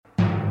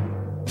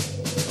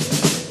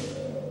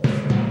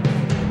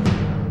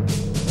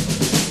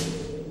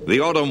The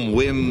autumn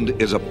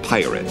wind is a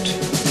pirate.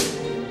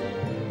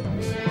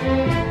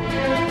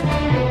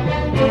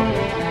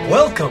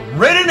 Welcome,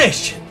 Raider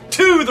Nation,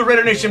 to the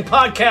Raider Nation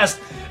podcast,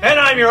 and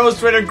I'm your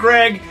host, Raider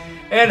Greg,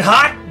 and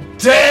hot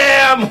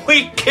damn,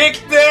 we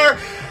kicked their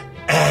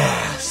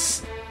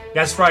ass.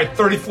 That's right,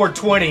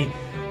 34-20.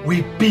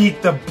 We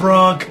beat the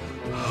Broncos.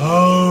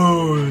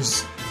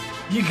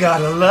 You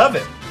gotta love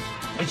it.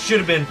 It should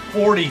have been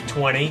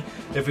 40-20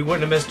 if we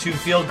wouldn't have missed 2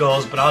 field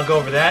goals, but I'll go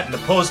over that in the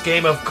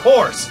post-game, of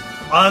course,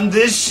 on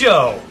this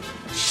show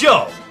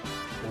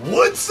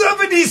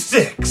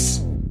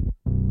 176.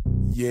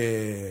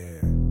 Yeah.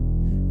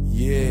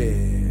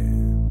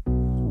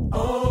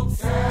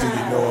 Oaktown. Do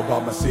you know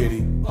about my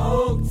city?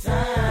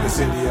 Oaktown. The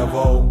city of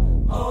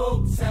O.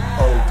 Oaktown.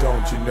 Oh,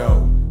 don't you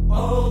know?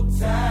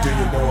 Oaktown. Do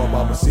you know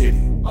about my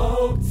city?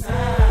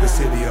 Oaktown. The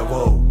city of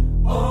O.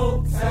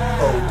 Oaktown.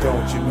 Oh,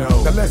 don't you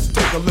know? Now let's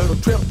take a little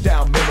trip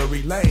down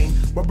memory lane.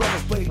 My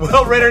brothers played.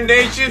 Well, Raider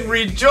Nation,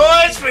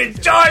 rejoice,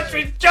 rejoice,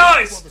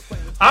 rejoice!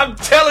 I'm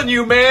telling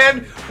you,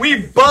 man,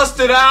 we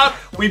busted out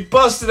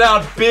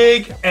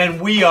big,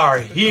 and we are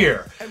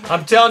here.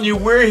 I'm telling you,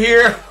 we're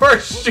here for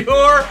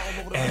sure,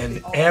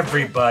 and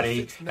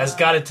everybody has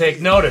got to take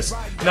notice.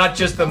 Not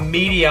just the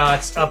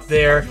mediats up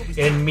there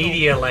in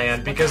Media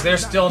Land, because they're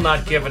still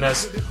not giving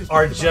us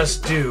our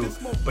just due.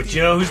 But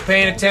you know who's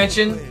paying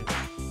attention?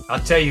 I'll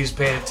tell you who's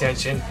paying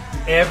attention.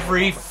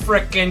 Every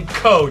frickin'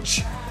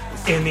 coach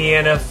in the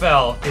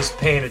NFL is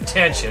paying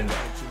attention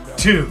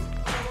to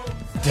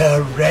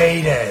the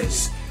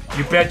Raiders.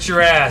 You bet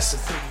your ass.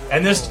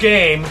 And this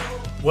game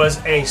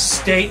was a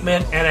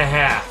statement and a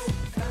half.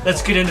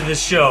 Let's get into the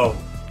show,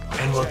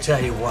 and we'll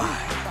tell you why.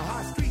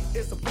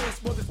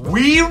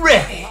 We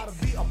ready?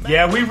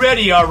 Yeah, we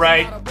ready, all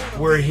right.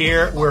 We're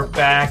here, we're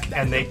back,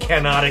 and they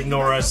cannot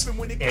ignore us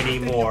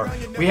anymore.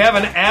 We have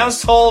an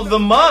asshole of the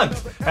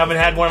month. Haven't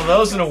had one of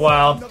those in a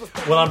while.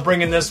 Well, I'm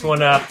bringing this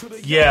one up.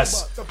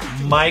 Yes,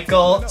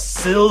 Michael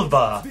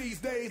Silva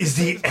is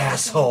the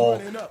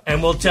asshole,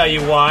 and we'll tell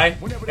you why.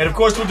 And of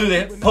course, we'll do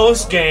the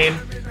post game,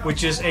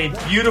 which is a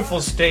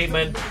beautiful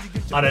statement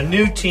on a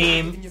new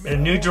team, in a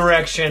new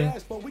direction.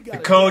 The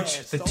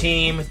coach, the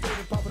team,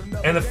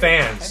 and the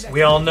fans.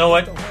 We all know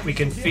it. We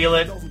can feel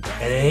it.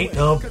 And it ain't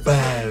no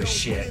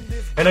bullshit.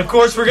 And of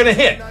course, we're going to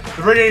hit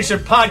the Raider Nation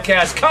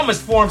podcast comments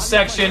form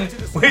section,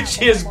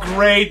 which is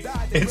great.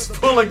 It's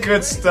full of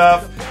good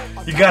stuff.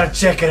 You got to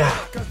check it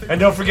out. And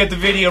don't forget the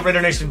video,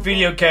 Raider Nation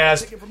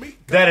Videocast.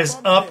 That is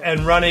up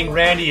and running.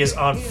 Randy is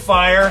on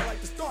fire.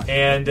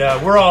 And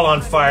we're all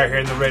on fire here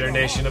in the Raider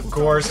Nation, of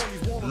course.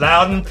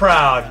 Loud and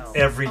proud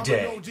every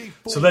day.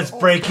 So let's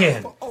break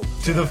in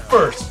to the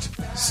first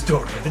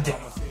story of the day.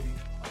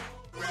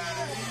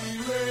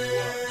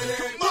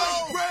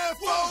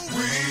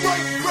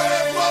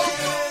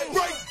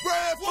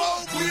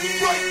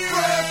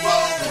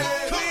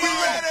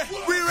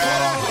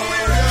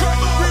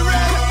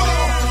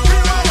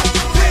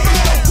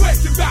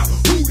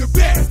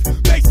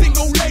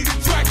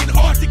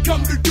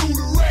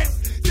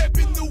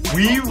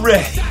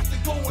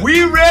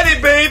 We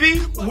ready,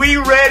 baby. We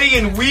ready,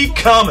 and we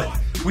coming.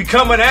 We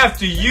coming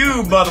after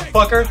you,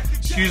 motherfucker.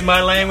 Excuse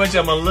my language.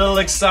 I'm a little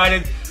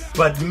excited,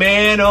 but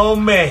man, oh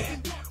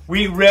man,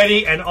 we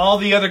ready. And all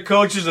the other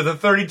coaches of the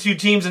 32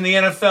 teams in the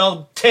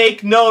NFL,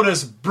 take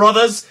notice,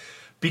 brothers,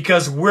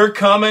 because we're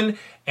coming.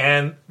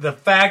 And the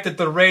fact that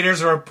the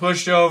Raiders are a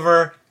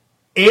pushover,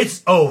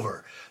 it's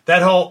over.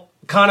 That whole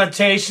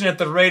connotation that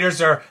the Raiders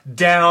are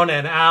down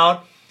and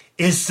out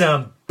is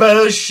some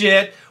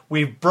bullshit.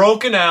 We've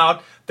broken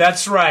out.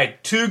 That's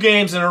right. 2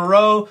 games in a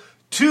row.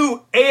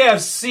 2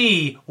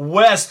 AFC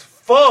West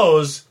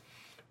foes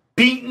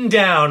beaten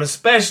down,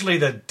 especially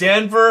the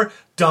Denver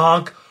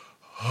Donk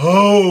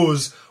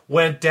Hose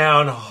went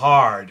down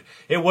hard.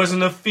 It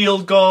wasn't a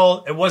field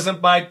goal. It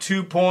wasn't by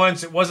 2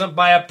 points. It wasn't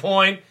by a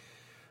point.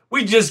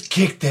 We just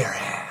kicked their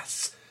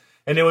ass.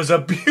 And it was a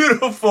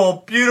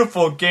beautiful,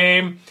 beautiful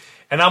game.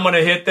 And I'm going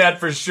to hit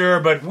that for sure.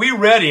 But we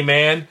ready,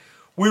 man.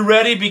 We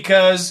ready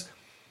because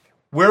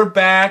we're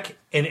back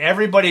in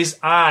everybody's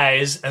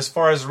eyes as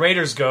far as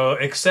Raiders go,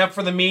 except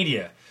for the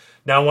media.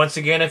 Now, once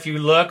again, if you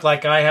look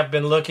like I have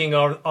been looking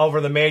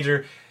over the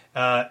major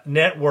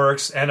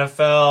networks,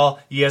 NFL,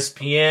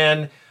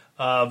 ESPN,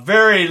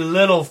 very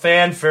little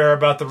fanfare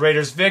about the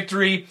Raiders'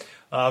 victory,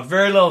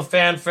 very little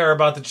fanfare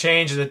about the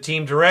change of the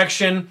team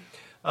direction,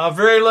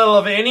 very little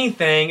of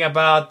anything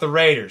about the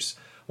Raiders.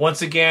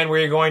 Once again,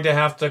 we're going to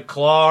have to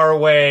claw our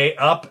way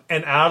up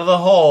and out of the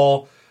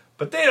hole,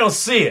 but they don't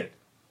see it.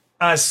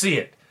 I see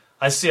it.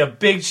 I see a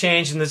big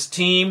change in this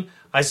team.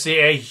 I see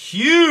a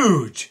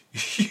huge,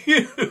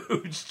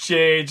 huge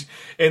change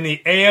in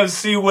the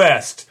AFC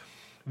West.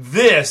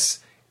 This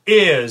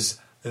is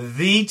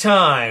the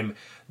time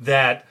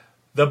that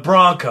the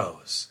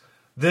Broncos,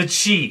 the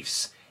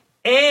Chiefs,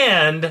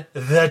 and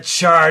the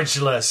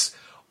Chargeless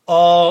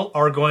all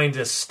are going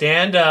to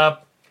stand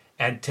up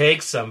and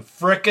take some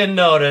frickin'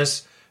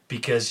 notice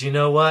because you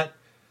know what?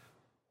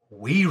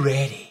 We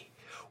ready.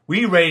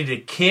 We ready to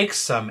kick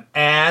some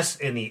ass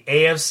in the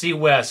AFC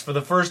West. For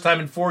the first time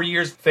in 4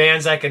 years,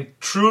 fans, I can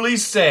truly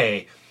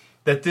say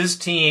that this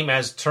team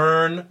has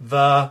turned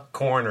the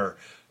corner.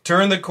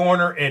 Turned the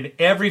corner in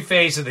every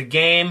phase of the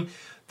game.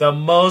 The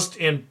most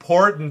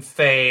important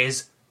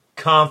phase,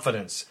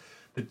 confidence.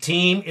 The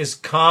team is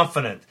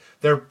confident.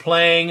 They're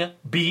playing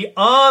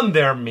beyond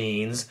their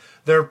means.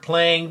 They're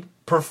playing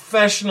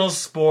professional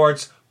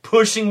sports,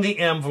 pushing the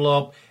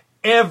envelope,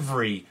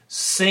 every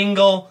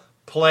single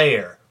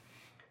player.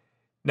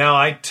 Now,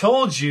 I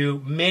told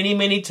you many,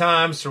 many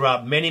times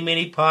throughout many,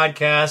 many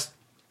podcasts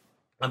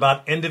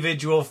about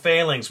individual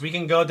failings. We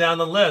can go down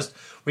the list.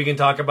 We can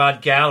talk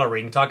about Gallery.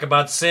 We can talk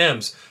about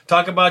Sims.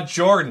 Talk about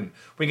Jordan.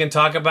 We can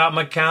talk about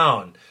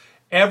McCown.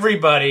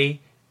 Everybody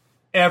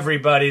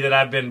that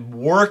I've been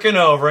working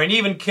over, and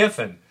even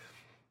Kiffin,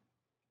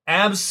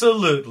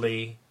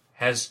 absolutely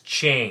has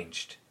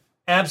changed.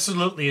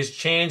 Absolutely has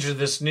changed with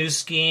this new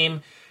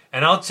scheme.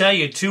 And I'll tell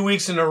you, 2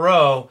 weeks in a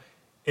row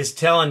is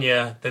telling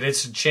you that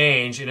it's a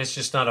change, and it's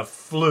just not a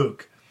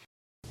fluke.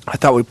 I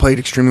thought we played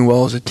extremely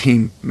well as a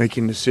team,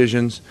 making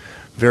decisions,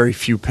 very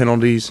few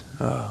penalties,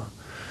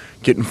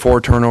 getting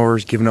 4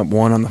 turnovers, giving up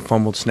 1 on the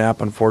fumbled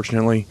snap,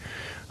 unfortunately.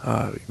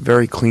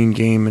 Very clean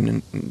game,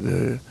 and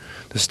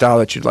the style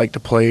that you'd like to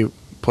play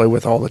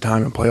with all the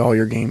time and play all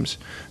your games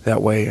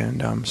that way.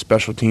 And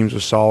special teams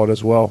was solid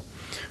as well.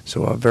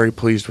 So very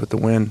pleased with the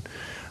win.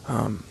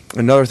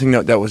 Another thing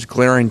that was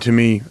glaring to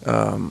me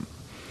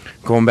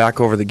going back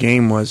over the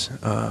game was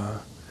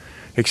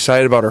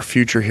excited about our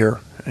future here.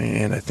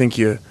 And I think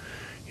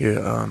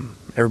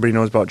everybody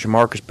knows about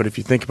Jamarcus, but if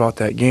you think about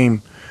that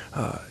game,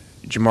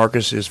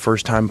 Jamarcus is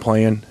first time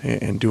playing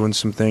and doing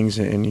some things,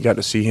 and you got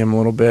to see him a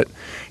little bit.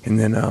 And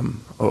then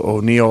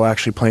O'Neal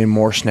actually playing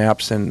more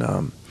snaps than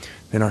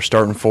our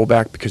starting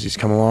fullback because he's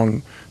come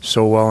along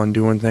so well and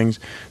doing things.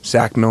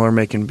 Zach Miller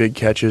making big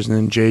catches, and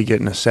then Jay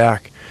getting a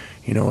sack.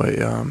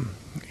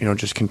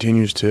 Just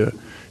continues to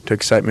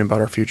excite me about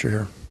our future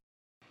here.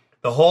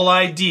 The whole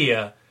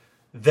idea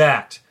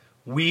that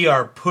we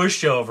are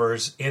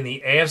pushovers in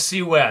the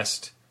AFC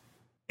West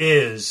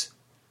is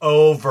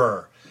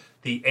over.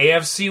 The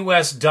AFC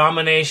West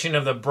domination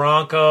of the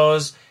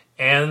Broncos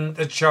and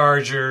the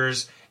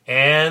Chargers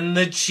and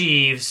the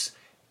Chiefs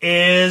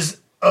is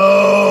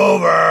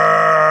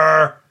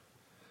over.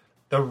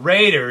 The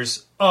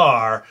Raiders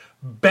are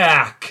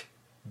back,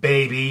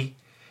 baby.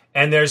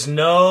 And there's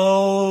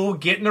no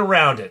getting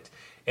around it.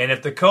 And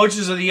if the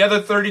coaches of the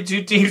other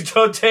 32 teams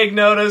don't take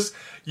notice,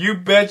 you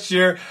bet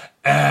your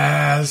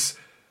ass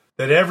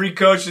that every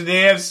coach in the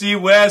AFC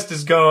West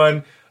is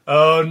going,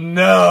 oh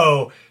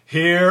no,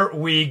 here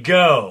we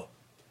go.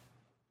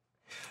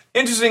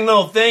 Interesting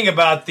little thing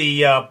about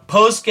the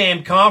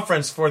post-game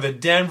conference for the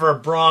Denver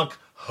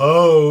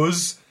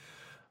Broncos.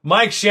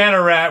 Mike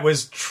Shanarat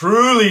was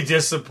truly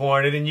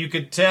disappointed, and you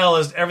could tell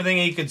as everything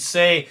he could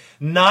say,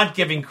 not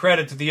giving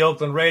credit to the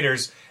Oakland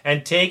Raiders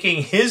and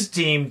taking his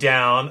team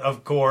down,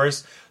 of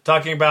course,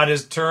 talking about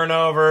his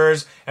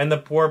turnovers and the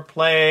poor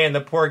play and the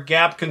poor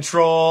gap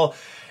control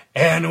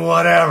and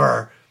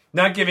whatever.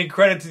 Not giving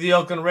credit to the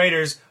Oakland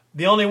Raiders.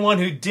 The only one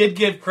who did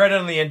give credit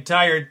on the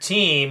entire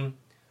team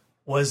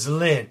was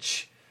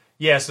Lynch.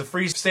 Yes, a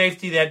free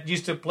safety that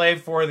used to play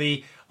for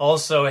the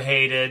also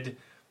hated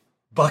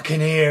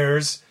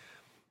Buccaneers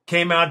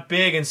came out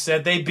big and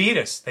said they beat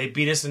us. They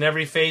beat us in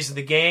every phase of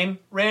the game.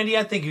 Randy,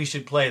 I think you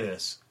should play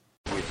this.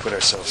 We put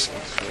ourselves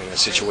in a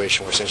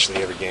situation where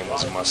essentially every game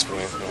was a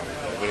must-win.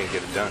 We didn't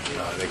get it done.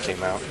 They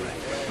came out and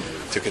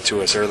took it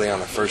to us early on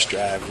the first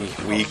drive.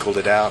 We equaled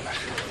it out,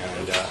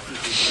 and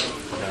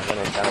then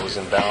it kind of was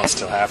in balance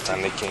till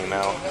halftime. They came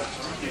out,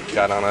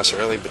 got on us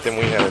early, but then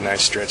we had a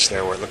nice stretch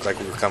there where it looked like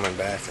we were coming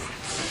back,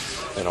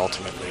 and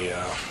ultimately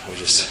we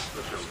just...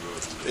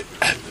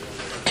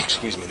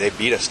 they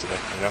beat us today.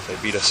 They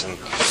beat us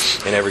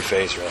in every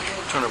phase, really.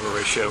 Turnover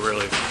ratio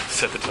really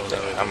set the tone.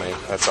 I mean,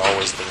 that's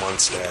always the one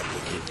stat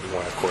that you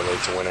want to correlate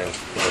to winning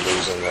or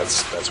losing.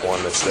 That's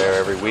one that's there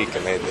every week,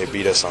 and they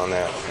beat us on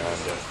that.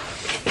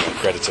 And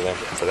credit to them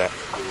for that.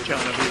 John,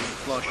 have you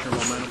lost your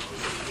momentum?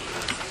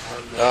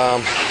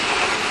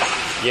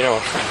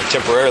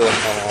 Temporarily,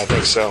 I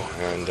think so.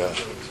 And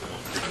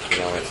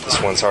this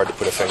one's hard to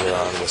put a finger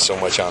on with so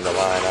much on the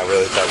line. I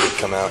really thought we'd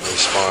come out and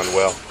respond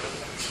well.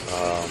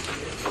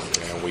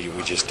 We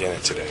just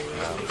didn't today.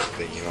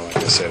 Like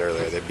I said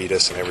earlier, they beat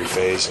us in every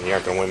phase, and you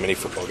aren't going to win many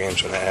football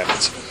games when that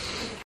happens.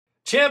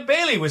 Champ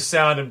Bailey was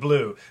sounding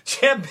blue.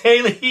 Champ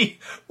Bailey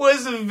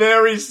was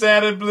very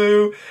sad and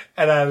blue,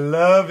 and I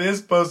love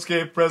his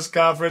post-game press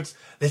conference.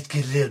 Let's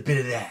get a little bit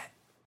of that.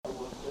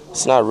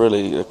 It's not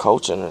really the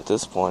coaching at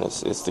this point.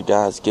 It's the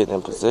guys getting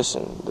in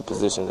position, the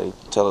position they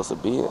tell us to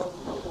be in.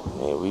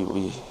 I mean,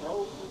 we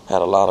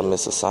had a lot of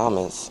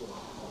misassignments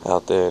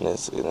out there, and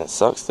it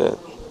sucks that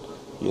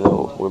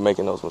we're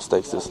making those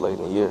mistakes this late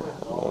in the year. I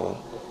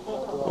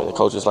mean, the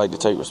coaches like to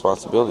take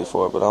responsibility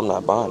for it, but I'm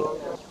not buying it.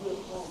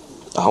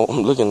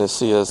 I'm looking to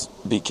see us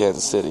beat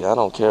Kansas City. I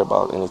don't care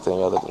about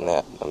anything other than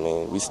that. I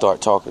mean, we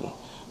start talking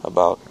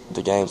about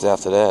the games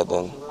after that,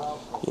 then,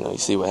 you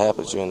see what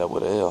happens. You end up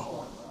with a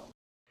L.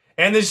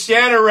 And the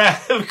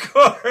Shanarat, of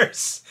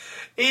course,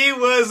 he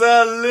was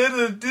a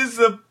little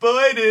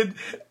disappointed.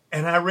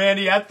 And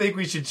Randy, I think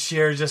we should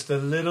share just a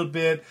little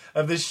bit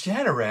of the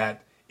Shanarat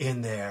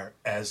in there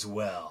as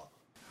well.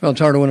 Well, it's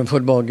hard to win a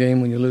football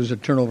game when you lose a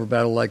turnover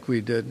battle like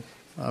we did.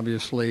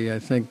 Obviously, I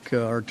think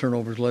our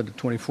turnovers led to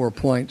 24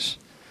 points.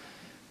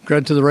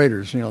 Credit to the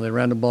Raiders. They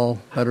ran the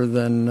ball better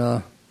than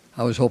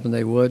I was hoping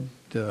they would.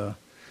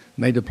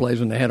 Made the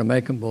plays when they had to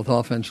make them, both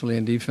offensively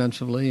and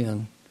defensively.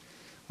 And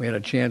we had a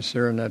chance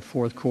there in that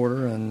fourth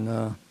quarter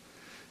and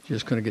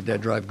just couldn't get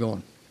that drive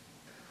going.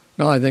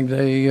 No, I think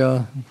they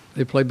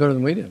played better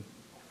than we did.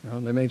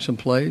 They made some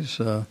plays.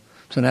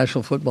 It's a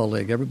National Football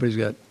League. Everybody's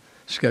got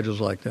schedules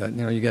like that.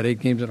 You got 8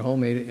 games at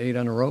home, eight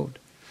on the road.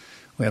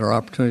 We had our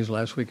opportunities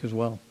last week as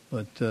well.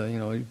 But,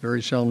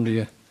 very seldom do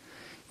you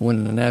win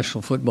in the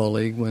National Football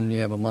League when you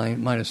have a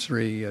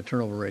 -3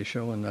 turnover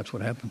ratio, and that's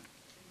what happened.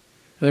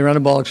 They ran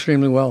the ball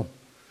extremely well.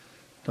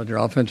 Thought their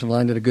offensive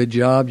line did a good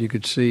job. You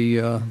could see,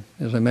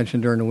 as I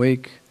mentioned during the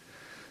week,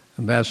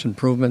 vast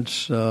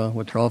improvements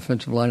with their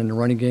offensive line in the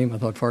running game. I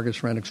thought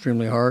Farkas ran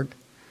extremely hard.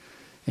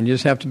 And you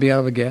just have to be out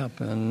of a gap.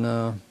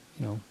 And,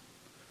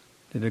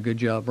 did a good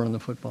job running the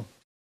football.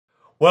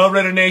 Well,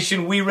 Raider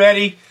Nation, we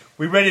ready?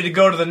 We ready to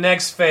go to the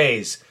next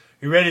phase.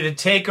 We ready to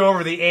take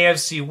over the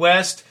AFC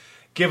West,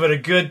 give it a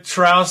good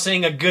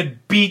trouncing, a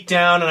good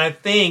beatdown. And I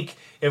think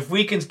if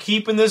we can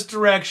keep in this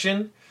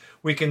direction,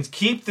 we can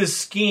keep the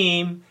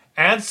scheme,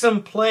 add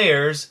some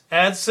players,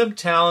 add some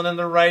talent in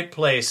the right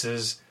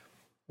places,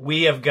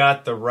 we have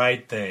got the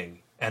right thing.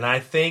 And I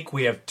think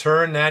we have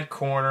turned that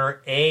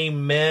corner.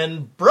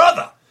 Amen,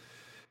 brother.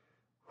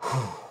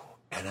 Whew.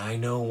 And I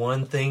know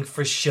one thing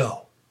for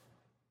sure.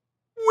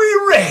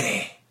 We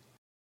ready.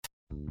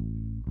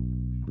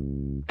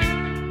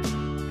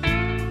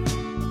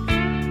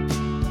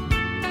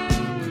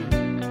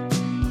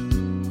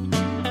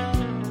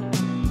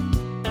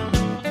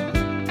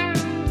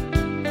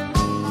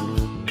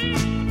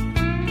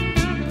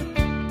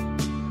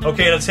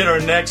 Okay, let's hit our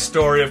next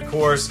story, of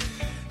course.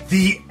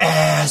 The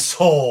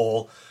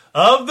asshole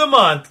of the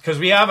month, because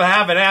we haven't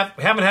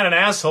had an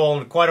asshole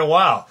in quite a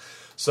while.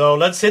 So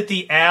let's hit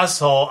the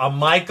asshole, a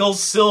Michael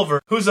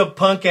Silver, who's a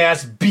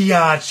punk-ass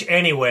biatch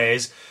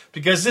anyways,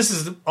 because this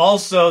is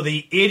also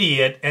the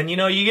idiot. And, you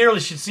really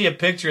should see a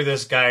picture of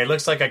this guy. He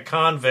looks like a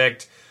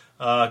convict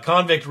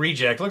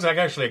reject. Looks like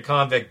actually a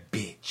convict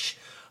bitch.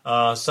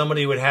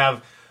 Somebody would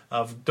have,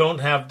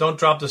 don't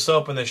drop the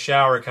soap in the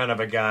shower kind of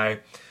a guy.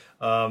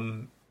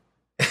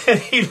 And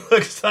he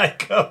looks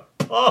like a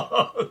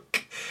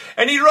punk.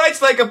 And he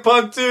writes like a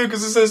punk, too,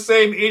 because it's the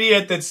same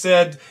idiot that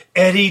said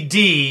Eddie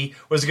D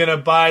was going to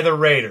buy the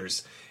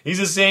Raiders. He's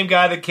the same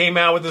guy that came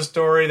out with the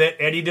story that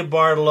Eddie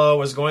DeBartolo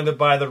was going to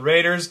buy the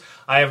Raiders.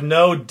 I have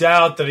no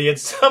doubt that he had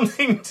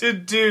something to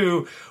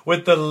do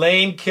with the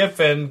Lane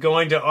Kiffin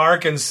going to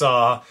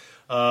Arkansas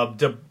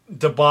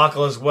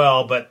debacle as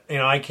well, but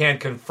I can't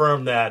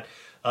confirm that.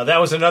 That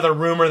was another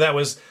rumor that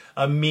was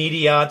a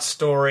Mediat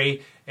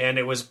story, and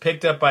it was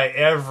picked up by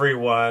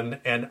everyone,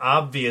 and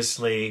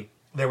obviously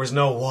there was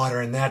no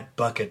water in that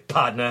bucket,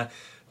 partner,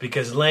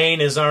 because Lane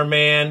is our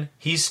man.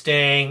 He's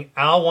staying.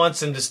 Al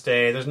wants him to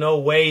stay. There's no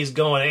way he's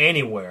going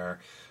anywhere.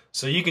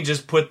 So you can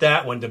just put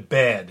that one to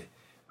bed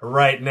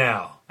right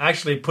now.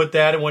 Actually, put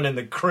that one in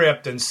the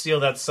crypt and seal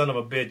that son of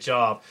a bitch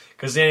off,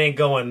 because it ain't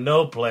going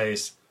no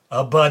place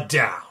but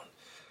down.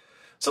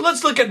 So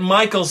let's look at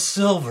Michael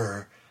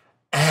Silver,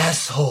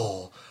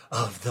 asshole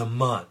of the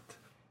month.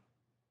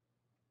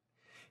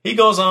 He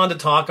goes on to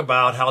talk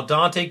about how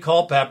Dante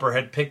Culpepper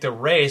had picked a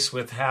race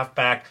with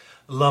halfback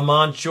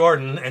Lamont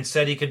Jordan and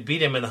said he could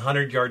beat him in the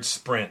 100-yard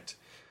sprint.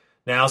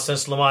 Now,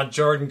 since Lamont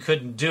Jordan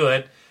couldn't do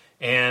it,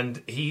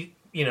 and he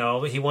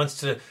wants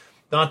to,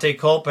 Dante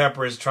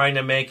Culpepper is trying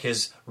to make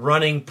his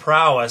running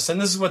prowess,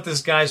 and this is what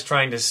this guy's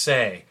trying to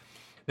say.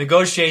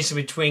 Negotiation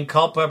between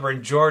Culpepper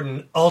and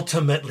Jordan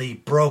ultimately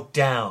broke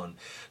down.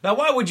 Now,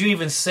 why would you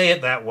even say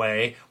it that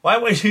way? Why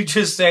would you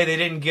just say they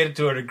didn't get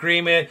to an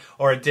agreement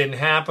or it didn't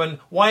happen?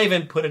 Why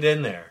even put it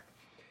in there?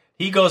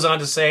 He goes on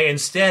to say,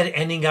 instead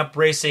ending up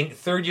racing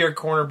third-year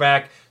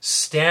cornerback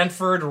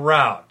Stanford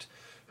Routt,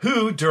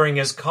 who, during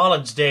his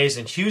college days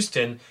in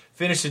Houston,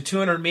 finished the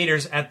 200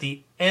 meters at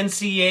the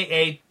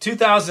NCAA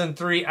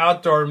 2003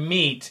 outdoor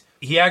meet.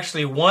 He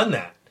actually won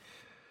that.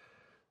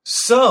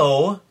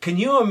 So, can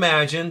you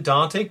imagine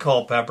Dante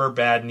Culpepper,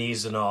 bad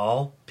knees and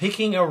all,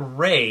 picking a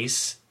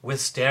race with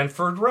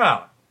Stanford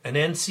Routt, an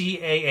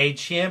NCAA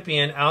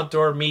champion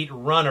outdoor meet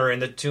runner in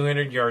the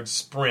 200-yard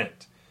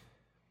sprint?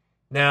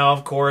 Now,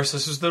 of course,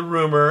 this is the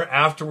rumor.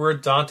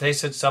 Afterward, Dante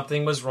said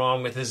something was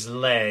wrong with his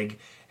leg,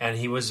 and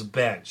he was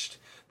benched.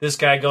 This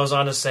guy goes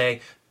on to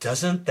say,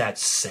 doesn't that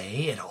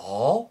say it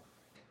all?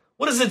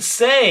 What does it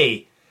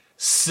say,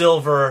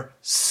 Silver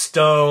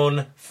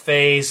Stone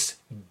Face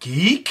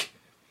Geek?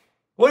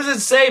 What does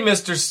it say,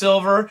 Mr.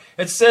 Silver?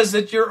 It says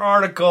that your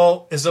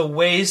article is a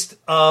waste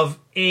of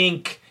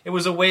ink. It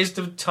was a waste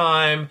of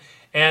time,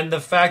 and the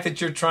fact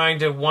that you're trying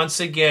to once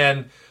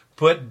again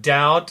put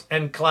doubt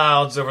and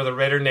clouds over the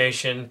Raider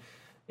Nation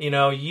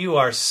You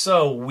are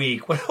so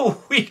weak. What a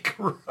weak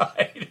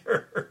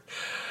writer.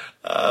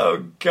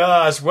 Oh,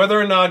 gosh. Whether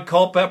or not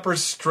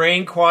Culpepper's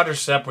strained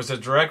quadricep was a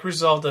direct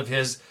result of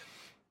his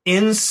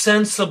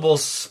insensible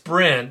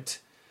sprint,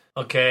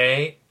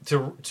 and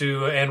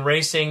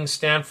racing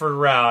Stanford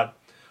route,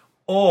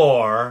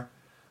 or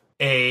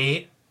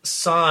a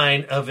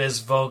sign of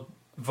his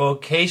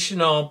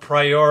vocational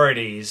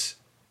priorities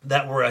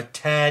that were a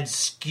tad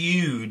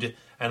skewed,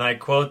 and I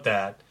quote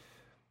that,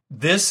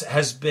 this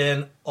has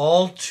been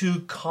all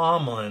too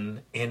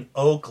common in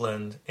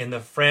Oakland in the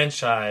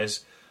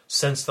franchise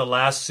since the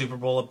last Super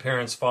Bowl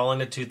appearance following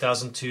the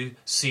 2002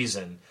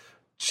 season.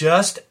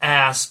 Just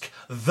ask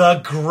the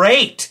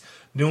great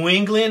New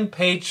England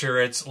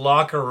Patriots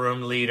locker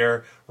room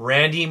leader,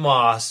 Randy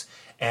Moss,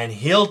 and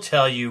he'll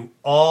tell you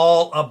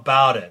all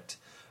about it.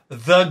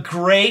 The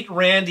great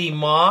Randy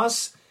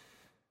Moss?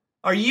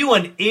 Are you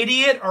an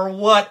idiot or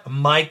what,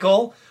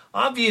 Michael?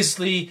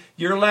 Obviously,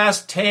 your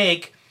last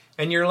take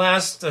and your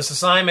last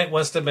assignment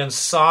must have been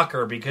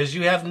soccer because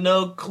you have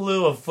no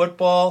clue of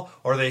football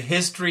or the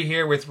history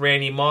here with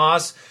Randy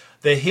Moss.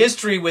 The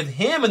history with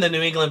him and the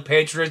New England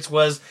Patriots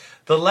was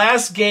the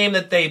last game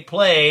that they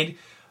played,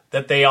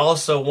 that they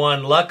also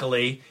won,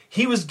 luckily,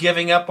 he was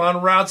giving up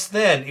on routes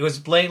then. It was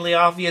blatantly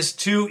obvious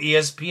to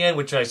ESPN,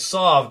 which I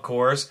saw, of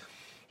course.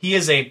 He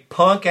is a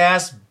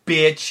punk-ass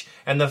bitch,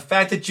 and the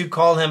fact that you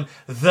call him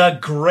the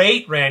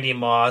great Randy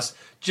Moss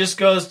just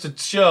goes to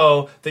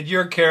show that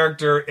your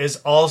character is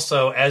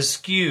also as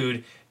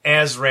skewed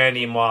as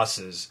Randy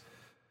Moss's.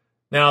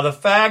 Now, the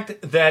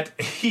fact that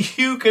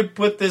you could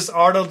put this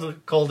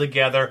article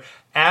together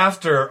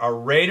after a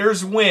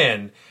Raiders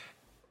win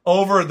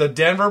over the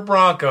Denver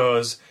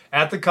Broncos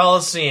at the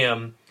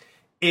Coliseum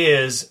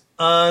is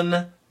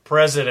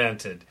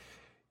unprecedented.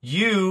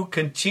 You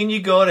continue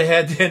to go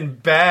ahead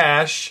and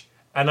bash,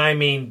 and I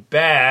mean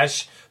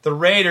bash, the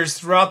Raiders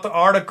throughout the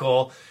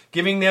article,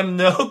 giving them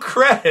no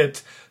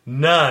credit,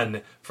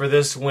 none, for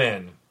this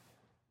win.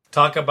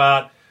 Talk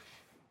about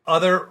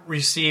other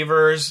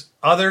receivers,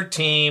 other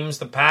teams,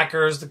 the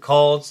Packers, the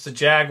Colts, the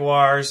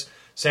Jaguars,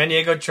 San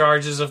Diego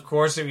Chargers, of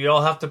course, that we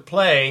all have to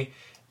play,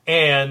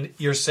 and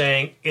you're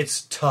saying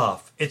it's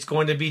tough. It's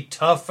going to be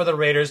tough for the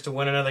Raiders to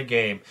win another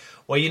game.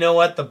 Well, you know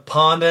what? The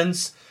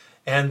pundits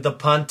and the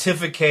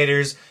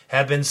pontificators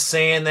have been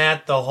saying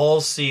that the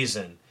whole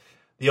season.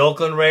 The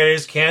Oakland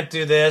Raiders can't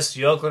do this.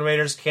 The Oakland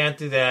Raiders can't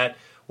do that.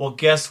 Well,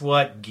 guess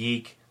what,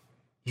 geek?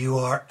 You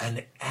are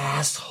an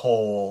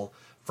asshole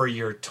for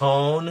your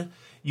tone.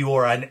 You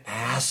are an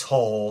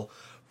asshole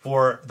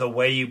for the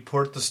way you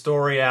put the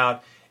story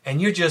out. And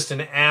you're just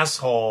an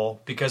asshole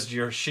because of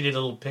your shitty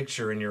little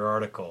picture in your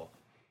article.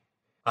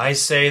 I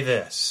say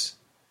this,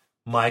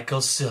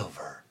 Michael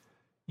Silver,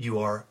 you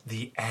are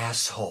the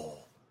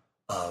asshole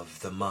of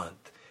the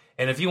month.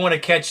 And if you want to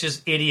catch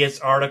this idiot's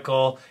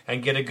article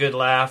and get a good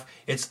laugh,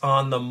 it's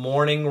on the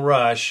Morning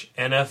Rush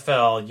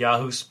NFL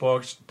Yahoo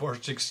Sports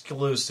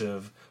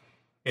exclusive.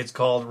 It's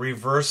called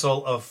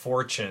Reversal of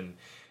Fortune.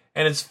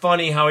 And it's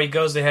funny how he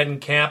goes ahead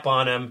and cap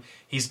on him.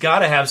 He's got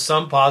to have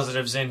some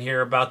positives in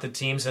here about the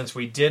team since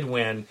we did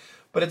win.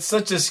 But it's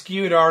such a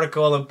skewed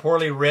article and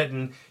poorly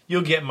written,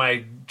 you'll get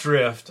my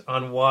drift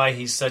on why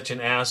he's such an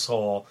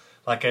asshole.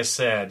 Like I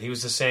said, he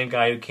was the same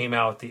guy who came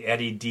out with the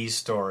Eddie D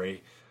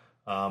story.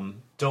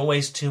 Don't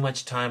waste too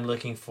much time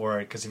looking for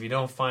it, because if you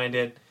don't find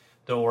it,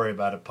 don't worry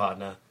about it,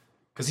 partner.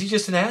 Because he's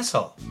just an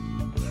asshole.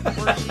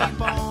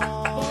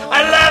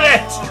 I love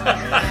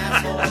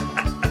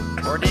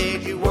it! Or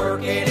did you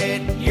work at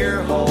it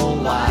your whole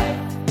life?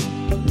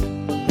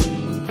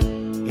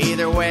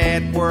 Either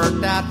way, it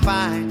worked out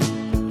fine,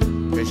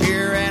 'cause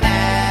you're an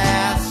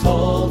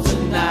asshole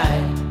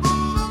tonight.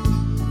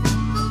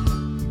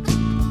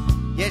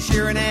 Yes,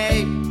 you're an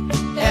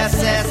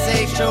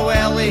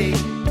A-S-S-H-O-L-E,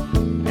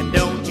 and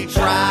don't you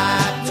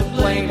try to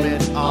blame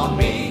it on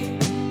me.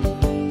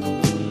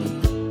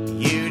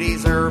 You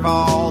deserve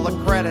all the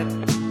credit.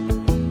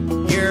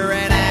 You're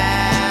an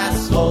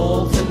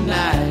asshole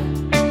tonight.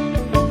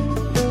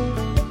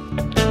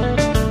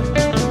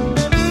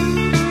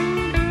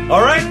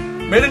 All right,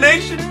 Raider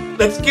Nation,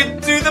 let's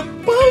get to the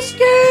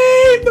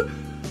postgame.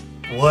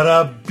 What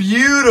a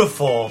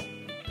beautiful,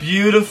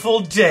 beautiful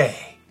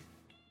day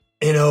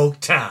in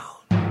Oaktown.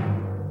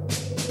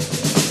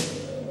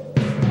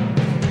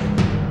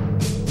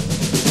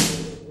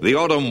 The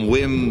autumn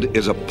wind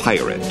is a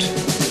pirate.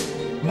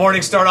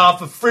 Morning start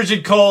off with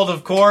frigid cold,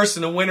 of course,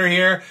 in the winter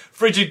here.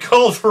 Frigid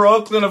cold for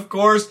Oakland, of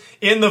course,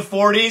 in the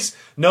 40s.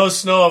 No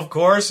snow, of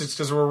course. It's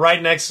because we're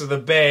right next to the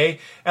bay.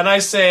 And I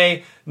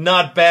say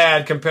not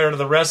bad compared to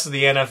the rest of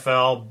the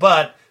NFL,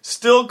 but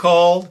still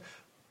cold.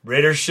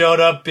 Raiders showed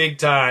up big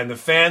time. The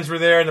fans were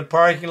there in the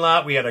parking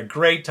lot. We had a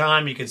great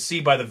time. You could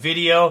see by the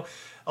video.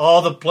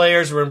 All the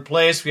players were in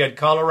place. We had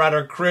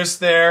Colorado Chris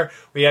there.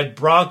 We had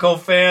Bronco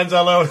fans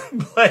all over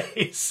the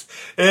place.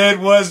 It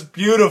was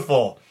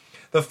beautiful.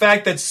 The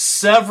fact that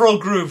several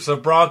groups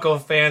of Bronco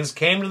fans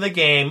came to the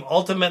game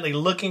ultimately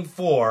looking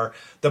for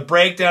the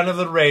breakdown of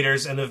the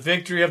Raiders and the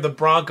victory of the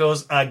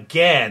Broncos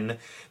again.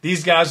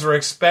 These guys were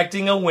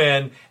expecting a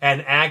win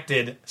and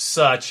acted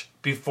such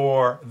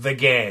before the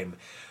game.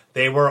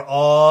 They were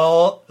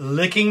all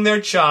licking their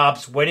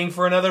chops, waiting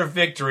for another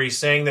victory,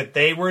 saying that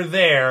they were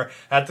there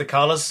at the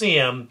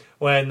Coliseum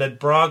when the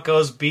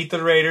Broncos beat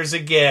the Raiders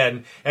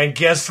again. And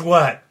guess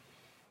what?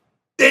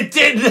 It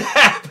didn't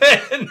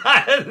happen.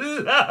 I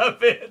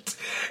love it.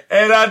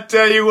 And I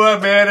tell you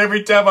what, man,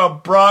 every time a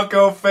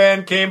Bronco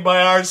fan came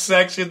by our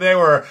section, they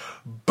were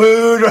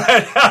booed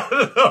right out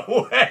of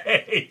the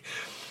way.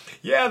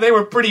 Yeah, they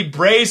were pretty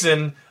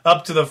brazen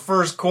up to the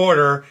first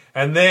quarter,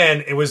 and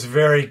then it was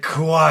very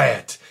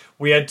quiet.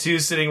 We had two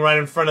sitting right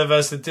in front of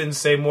us that didn't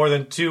say more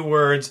than 2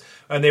 words,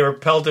 and they were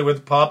pelted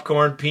with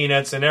popcorn,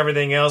 peanuts, and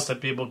everything else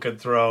that people could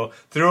throw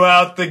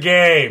throughout the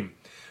game.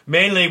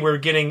 Mainly, we're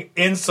getting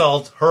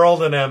insults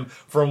hurled at them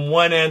from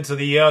one end to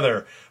the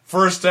other.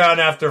 First down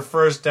after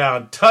first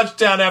down,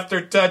 touchdown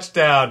after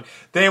touchdown.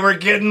 They were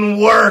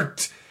getting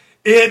worked.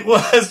 It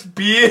was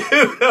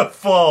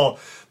beautiful.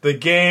 The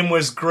game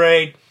was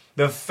great.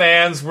 The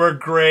fans were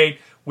great.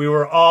 We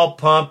were all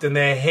pumped, and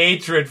the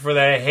hatred for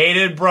the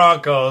hated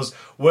Broncos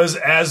was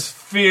as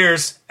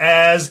fierce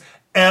as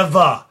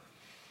ever.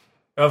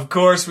 Of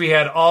course, we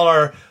had all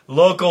our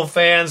local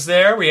fans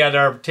there. We had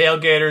our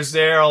tailgaters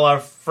there. All our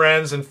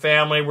friends and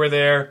family were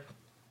there.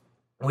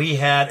 We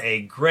had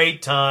a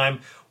great time.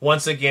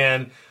 Once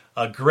again,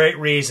 a great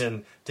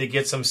reason to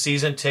get some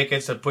season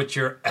tickets to put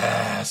your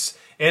ass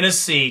in a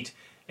seat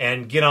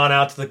and get on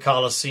out to the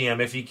Coliseum.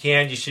 If you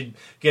can, you should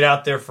get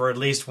out there for at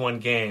least one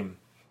game.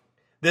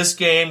 This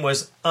game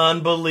was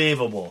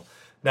unbelievable.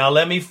 Now,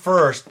 let me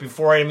first,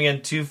 before I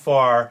get too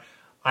far,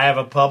 I have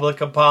a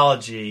public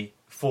apology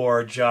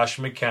for Josh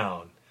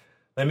McCown.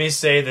 Let me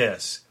say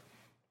this.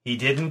 He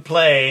didn't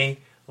play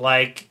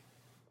like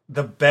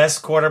the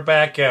best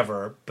quarterback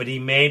ever, but he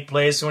made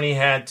plays when he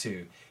had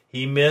to.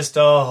 He missed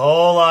a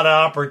whole lot of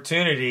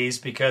opportunities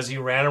because he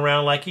ran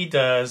around like he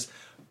does,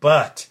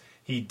 but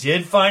he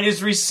did find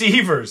his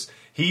receivers.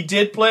 He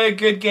did play a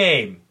good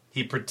game.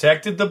 He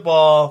protected the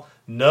ball,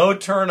 no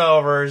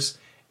turnovers,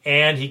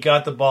 and he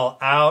got the ball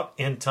out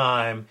in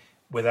time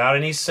without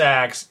any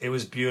sacks. It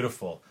was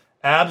beautiful.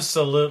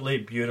 Absolutely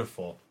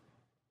beautiful.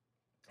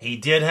 He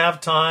did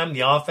have time. The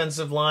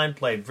offensive line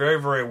played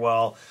very, very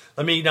well.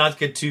 Let me not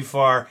get too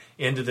far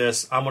into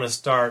this. I'm going to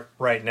start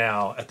right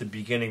now at the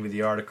beginning of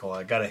the article.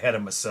 I got ahead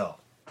of myself.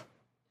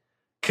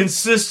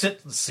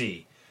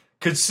 Consistency.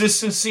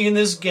 Consistency in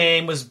this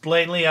game was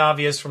blatantly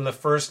obvious from the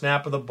first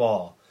snap of the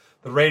ball.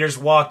 The Raiders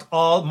marched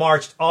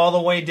all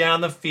the way down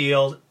the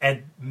field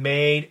and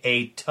made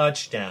a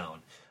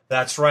touchdown.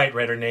 That's right,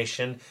 Raider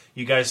Nation.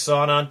 You guys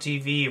saw it on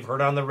TV. You've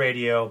heard on the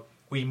radio.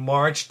 We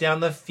marched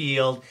down the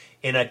field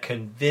in a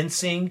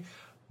convincing,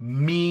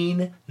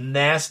 mean,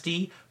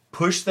 nasty,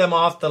 push them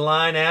off the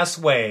line ass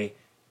way,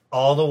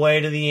 all the way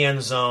to the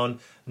end zone,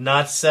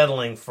 not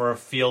settling for a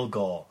field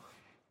goal.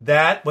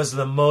 That was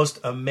the most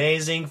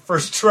amazing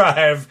first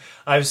drive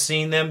I've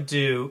seen them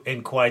do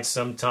in quite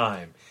some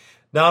time.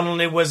 Not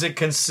only was it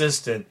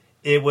consistent,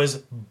 it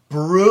was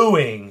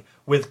brewing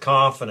with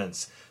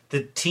confidence.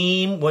 The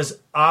team was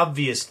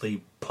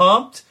obviously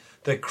pumped.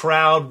 The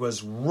crowd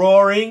was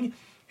roaring.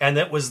 And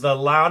it was the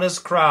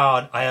loudest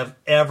crowd I have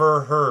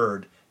ever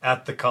heard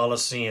at the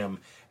Coliseum.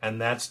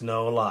 And that's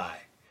no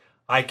lie.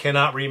 I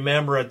cannot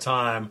remember a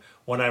time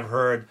when I've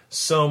heard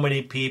so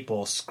many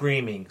people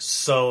screaming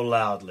so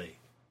loudly.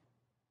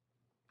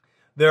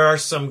 There are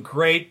some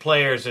great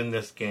players in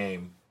this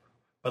game.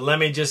 But let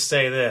me just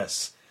say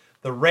this.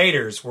 The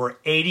Raiders were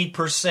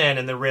 80%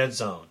 in the red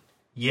zone.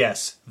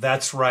 Yes,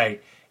 that's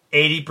right.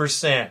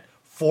 80%.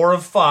 4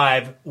 of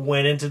 5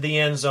 went into the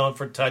end zone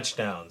for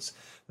touchdowns.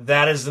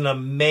 That is an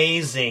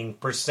amazing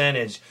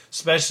percentage,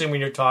 especially when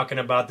you're talking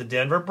about the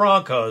Denver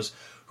Broncos,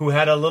 who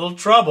had a little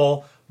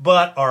trouble,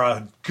 but are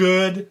a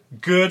good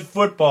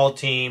football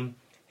team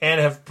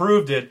and have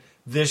proved it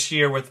this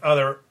year with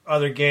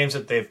other games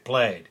that they've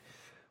played.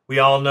 We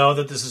all know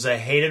that this is a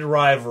hated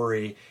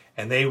rivalry,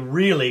 and they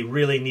really,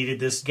 really needed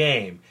this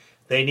game.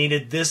 They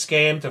needed this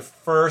game to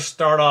first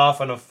start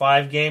off on a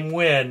 5-game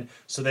win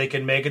so they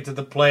can make it to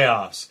the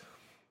playoffs.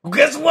 Well,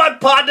 guess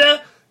what,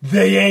 partner?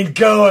 They ain't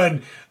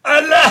going. I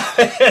love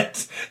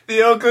it.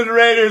 The Oakland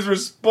Raiders were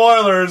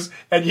spoilers,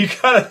 and you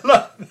gotta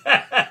love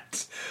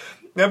that.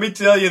 Let me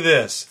tell you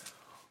this.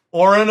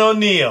 Orrin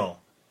O'Neal,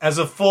 as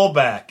a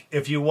fullback,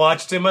 if you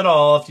watched him at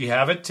all, if you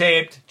have it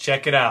taped,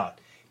 check it out.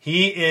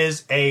 He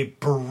is a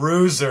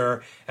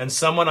bruiser and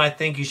someone I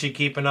think you should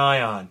keep an eye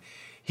on.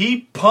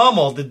 He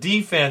pummeled the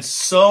defense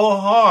so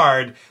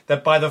hard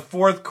that by the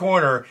fourth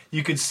quarter,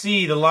 you could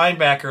see the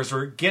linebackers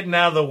were getting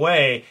out of the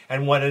way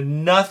and wanted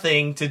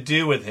nothing to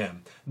do with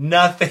him.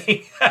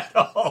 Nothing at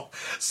all.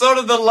 So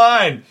did the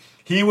line.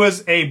 He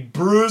was a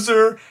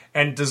bruiser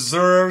and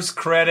deserves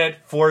credit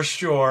for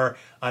sure.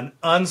 An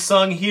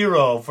unsung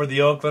hero for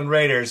the Oakland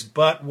Raiders,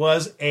 but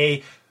was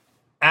a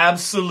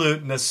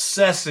absolute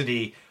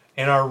necessity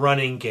in our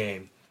running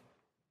game.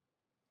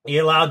 He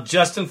allowed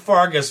Justin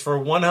Fargas for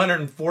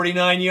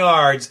 149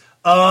 yards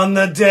on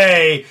the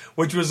day,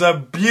 which was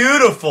a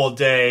beautiful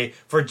day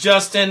for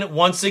Justin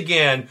once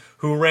again,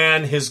 who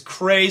ran his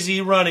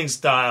crazy running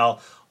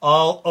style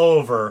all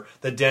over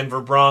the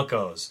Denver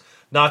Broncos.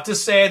 Not to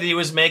say that he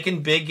was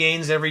making big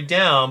gains every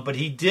down, but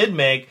he did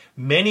make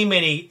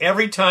many,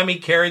 every time he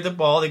carried the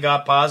ball, he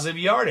got positive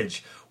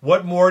yardage.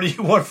 What more do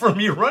you want from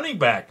your running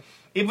back?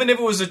 Even if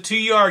it was a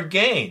 2-yard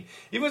gain,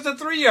 even if it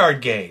was a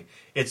 3-yard gain,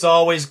 it's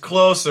always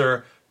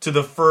closer to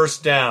the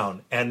first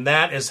down. And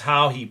that is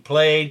how he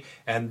played,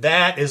 and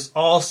that is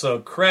also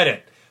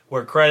credit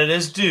where credit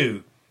is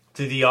due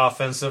to the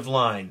offensive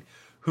line,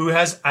 who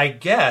has, I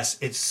guess,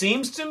 it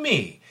seems to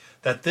me,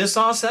 that this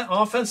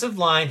offensive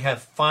line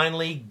have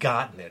finally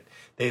gotten it.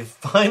 They've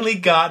finally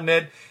gotten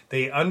it.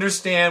 They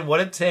understand what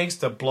it takes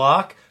to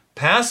block,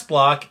 pass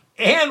block,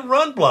 and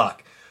run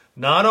block.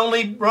 Not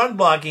only run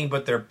blocking,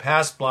 but their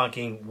pass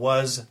blocking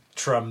was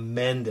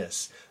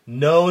tremendous.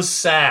 No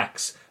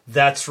sacks.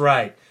 That's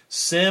right.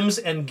 Sims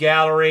and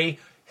Gallery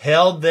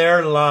held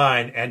their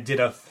line and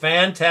did a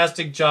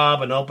fantastic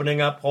job in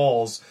opening up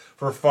holes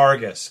for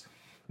Fargas.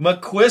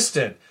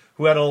 McQuiston,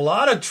 who had a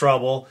lot of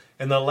trouble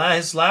in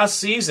his last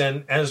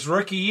season and his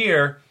rookie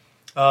year,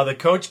 the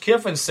coach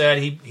Kiffin said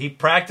he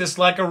practiced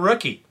like a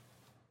rookie.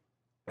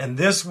 And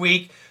this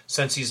week,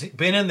 since he's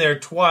been in there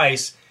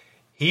twice,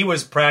 he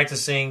was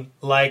practicing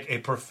like a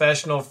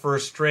professional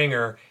first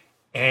stringer,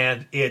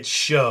 and it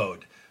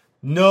showed.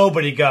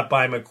 Nobody got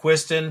by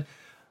McQuiston.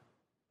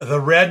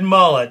 The red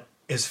mullet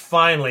has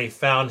finally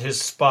found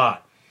his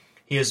spot.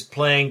 He is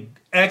playing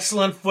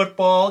excellent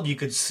football. You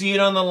could see it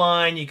on the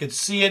line. You could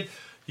see it.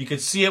 You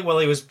could see it while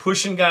he was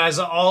pushing guys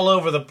all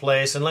over the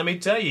place. And let me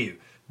tell you,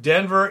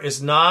 Denver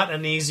is not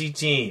an easy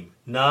team.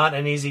 Not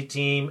an easy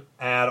team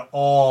at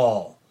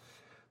all.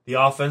 The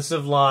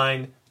offensive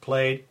line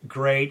played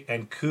great,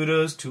 and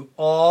kudos to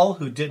all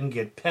who didn't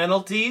get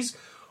penalties.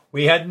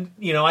 We had,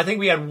 I think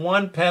we had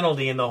one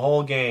penalty in the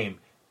whole game.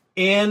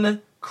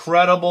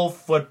 Incredible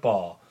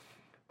football.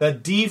 The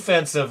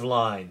defensive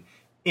line,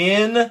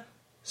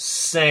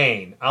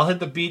 insane. I'll hit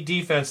the beat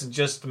defense in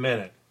just a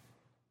minute.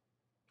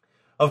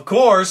 Of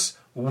course,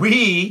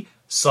 we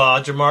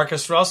saw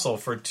Jamarcus Russell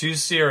for 2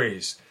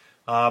 series,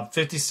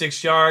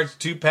 56 yards,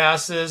 2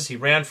 passes. He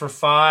ran for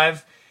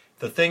 5.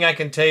 The thing I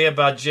can tell you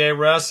about J.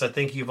 Russ, I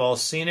think you've all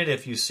seen it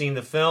if you've seen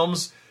the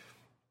films.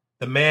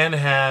 The man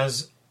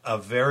has a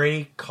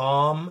very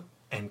calm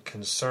and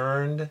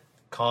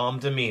calm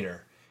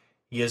demeanor.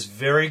 He is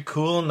very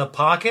cool in the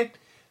pocket,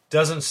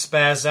 doesn't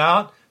spaz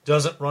out,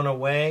 doesn't run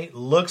away,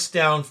 looks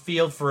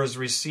downfield for his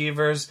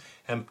receivers,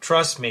 and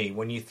trust me,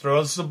 when he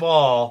throws the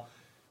ball,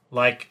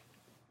 like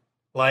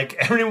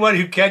everyone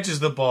who catches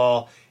the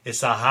ball,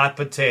 it's a hot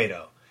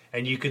potato,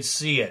 and you could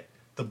see it.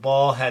 The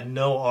ball had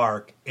no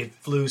arc. It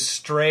flew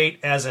straight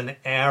as an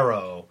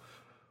arrow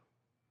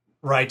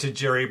right to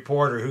Jerry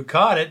Porter, who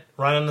caught it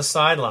right on the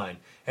sideline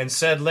and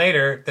said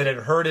later that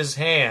it hurt his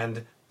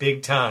hand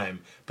big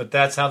time. But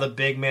that's how the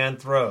big man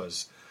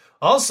throws.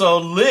 Also,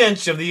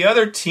 Lynch of the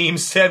other team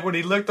said when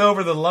he looked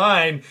over the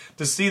line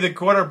to see the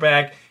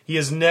quarterback, he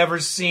has never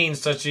seen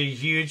such a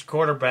huge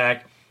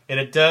quarterback, and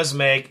it does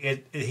make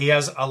it. He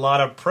has a lot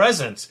of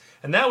presence,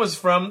 and that was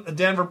from the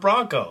Denver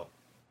Bronco.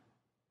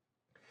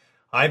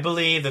 I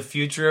believe the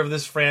future of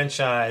this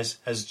franchise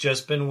has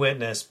just been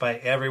witnessed by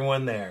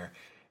everyone there.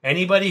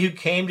 Anybody who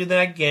came to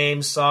that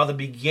game saw the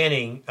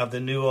beginning of the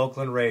new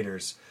Oakland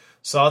Raiders,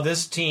 saw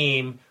this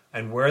team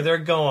and where they're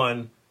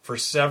going for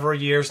several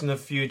years in the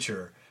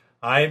future.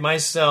 I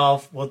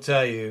myself will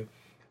tell you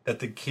that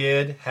the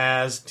kid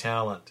has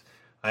talent.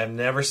 I have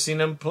never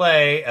seen him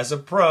play as a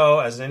pro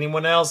as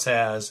anyone else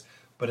has,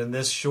 but in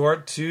this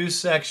short 2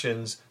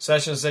 sessions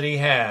that he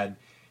had,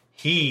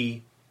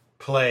 he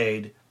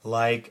played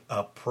like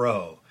a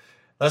pro.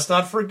 Let's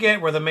not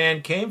forget where the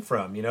man came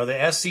from.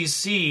 The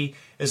SEC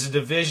is a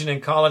division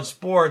in college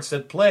sports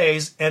that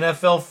plays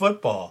NFL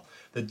football.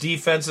 The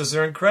defenses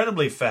are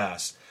incredibly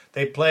fast.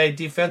 They play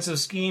defensive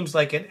schemes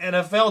like an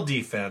NFL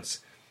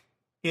defense.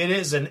 It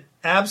is an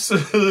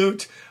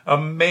absolute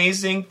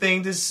amazing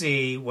thing to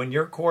see when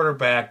your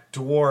quarterback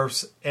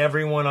dwarfs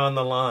everyone on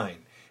the line,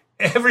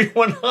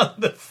 everyone on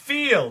the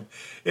field.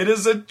 It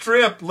is a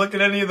trip. Look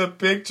at any of the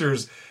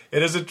pictures.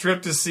 It is a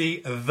trip to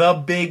see the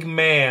big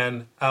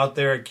man out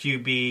there at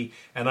QB,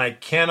 and I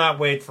cannot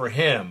wait for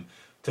him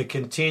to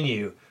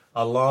continue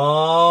a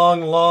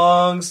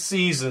long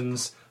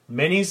seasons,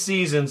 many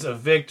seasons of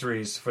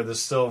victories for the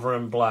Silver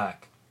and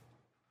Black.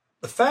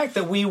 The fact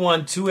that we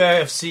won 2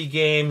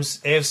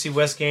 AFC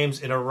West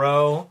games in a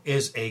row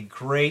is a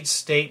great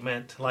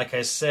statement, like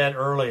I said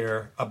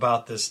earlier,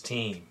 about this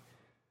team.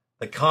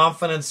 The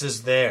confidence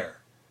is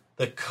there.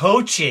 The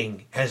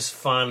coaching has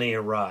finally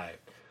arrived.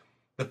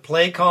 The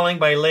play calling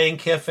by Lane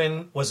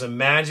Kiffin was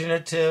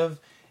imaginative,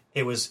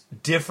 it was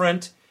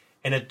different,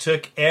 and it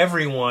took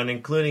everyone,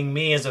 including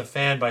me as a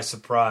fan, by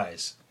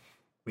surprise.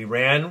 We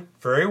ran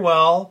very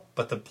well,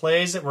 but the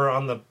plays that were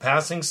on the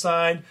passing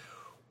side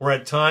were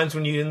at times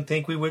when you didn't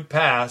think we would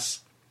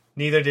pass.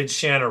 Neither did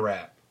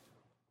Shanarat.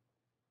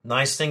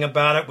 Nice thing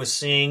about it was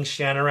seeing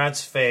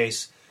Shanarat's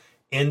face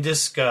in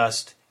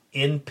disgust,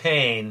 in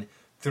pain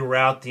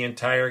throughout the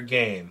entire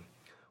game.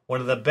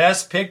 One of the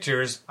best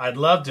pictures I'd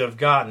love to have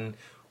gotten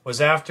was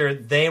after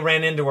they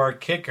ran into our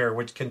kicker,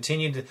 which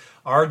continued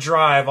our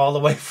drive all the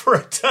way for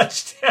a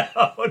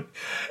touchdown.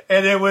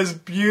 And it was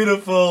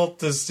beautiful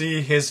to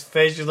see his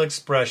facial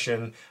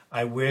expression.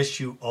 I wish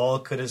you all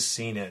could have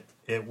seen it.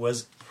 It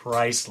was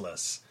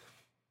priceless.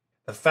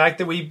 The fact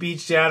that we beat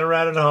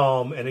Shanarat at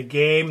home in a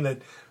game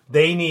that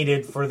they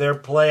needed for their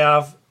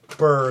playoff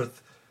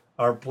berth,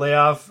 our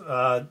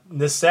playoff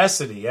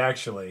necessity,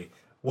 actually,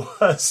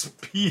 was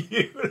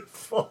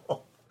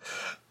beautiful.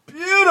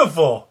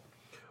 Beautiful.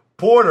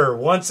 Porter,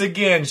 once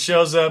again,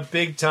 shows up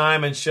big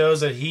time and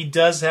shows that he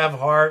does have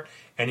heart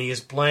and he is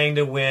playing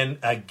to win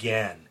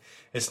again.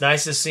 It's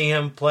nice to see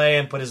him play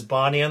and put his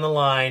body on the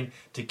line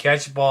to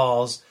catch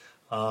balls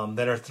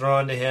that are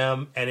thrown to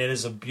him, and it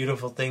is a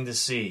beautiful thing to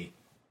see.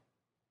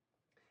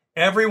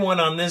 Everyone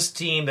on this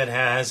team that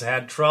has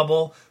had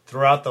trouble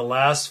throughout the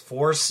last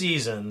 4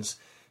 seasons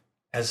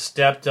has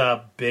stepped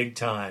up big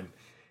time.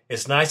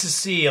 It's nice to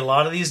see a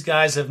lot of these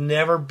guys have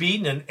never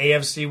beaten an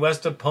AFC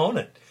West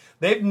opponent.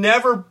 They've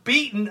never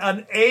beaten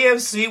an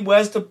AFC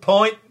West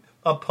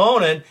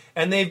opponent,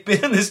 and they've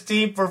been in this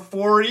team for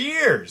 4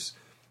 years.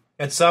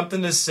 It's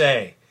something to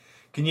say.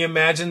 Can you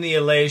imagine the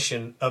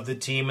elation of the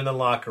team in the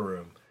locker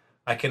room?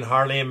 I can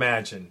hardly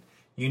imagine.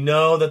 You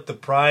know that the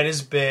pride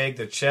is big,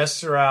 their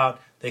chests are out,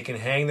 they can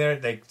hang there,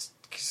 they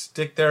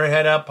stick their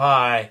head up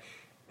high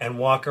and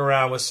walk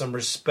around with some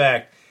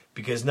respect,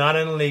 because not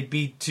only they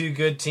beat 2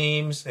 good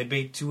teams, they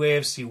beat 2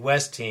 AFC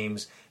West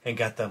teams and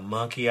got the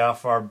monkey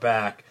off our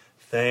back.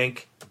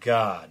 Thank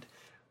God.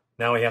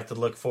 Now we have to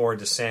look forward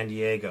to San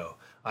Diego.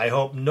 I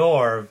hope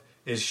Norv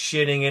is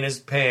shitting in his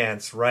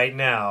pants right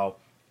now,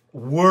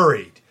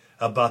 worried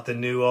about the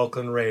new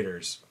Oakland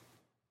Raiders.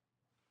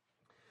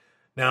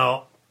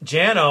 Now,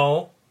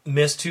 Jano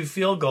missed 2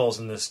 field goals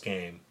in this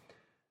game.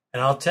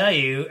 And I'll tell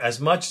you, as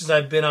much as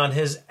I've been on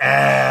his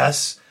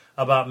ass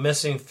about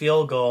missing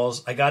field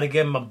goals, I got to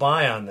give him a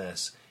buy on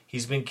this.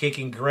 He's been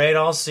kicking great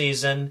all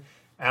season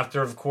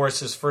after, of course,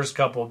 his first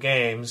couple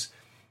games.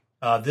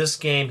 This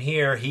game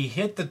here, he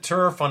hit the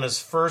turf on his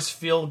first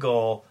field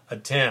goal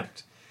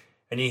attempt.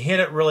 And he hit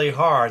it really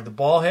hard. The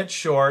ball hit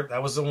short.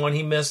 That was the one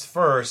he missed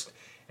first.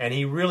 And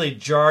he really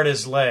jarred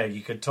his leg.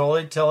 You could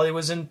totally tell he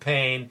was in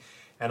pain.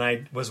 And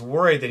I was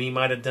worried that he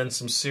might have done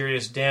some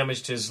serious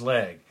damage to his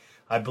leg.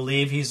 I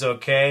believe he's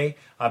okay.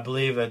 I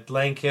believe that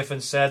Lane Kiffin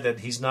said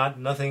that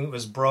nothing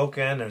was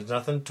broken, there's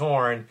nothing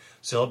torn,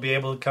 so he'll be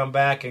able to come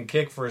back and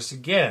kick for us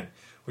again,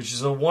 which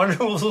is a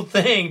wonderful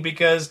thing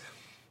because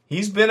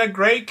he's been a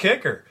great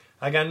kicker.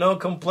 I got no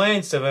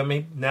complaints of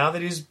him. Now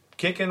that he's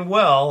kicking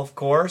well, of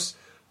course,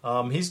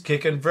 he's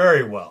kicking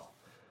very well.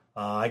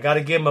 I got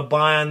to give him a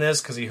buy on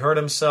this because he hurt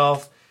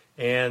himself,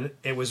 and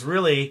it was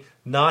really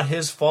not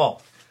his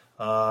fault.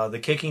 The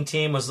kicking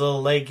team was a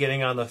little late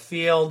getting on the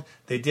field.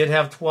 They did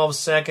have 12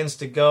 seconds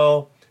to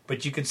go,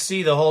 but you could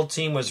see the whole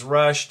team was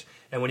rushed,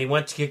 and when he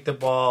went to kick the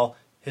ball,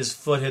 his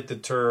foot hit the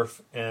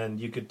turf, and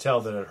you could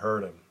tell that it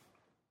hurt him.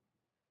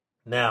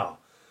 Now,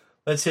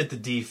 let's hit the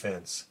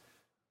defense.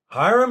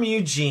 Hiram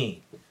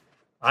Eugene.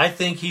 I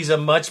think he's a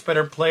much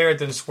better player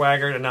than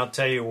Swaggart, and I'll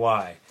tell you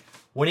why.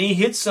 When he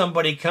hits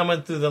somebody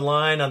coming through the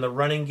line on the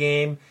running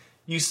game,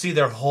 you see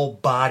their whole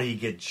body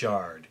get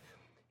jarred.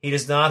 He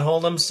does not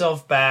hold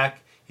himself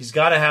back. He's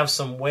got to have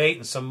some weight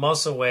and some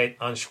muscle weight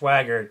on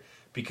Swaggart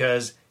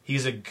because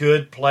he's a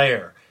good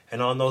player.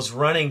 And on those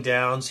running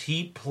downs,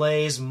 he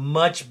plays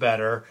much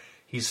better.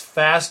 He's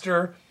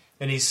faster,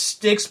 and he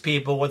sticks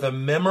people with a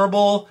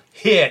memorable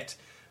hit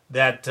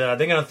that they're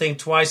going to think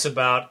twice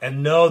about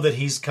and know that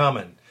he's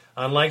coming.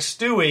 Unlike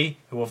Stewie,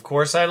 who of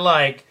course I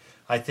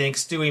think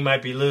Stewie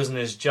might be losing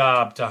his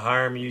job to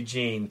Hiram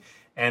Eugene.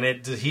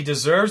 And he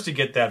deserves to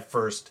get that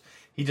first.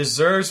 He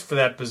deserves for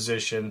that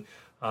position,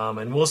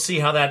 and we'll see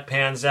how that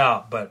pans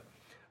out. But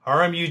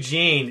Hiram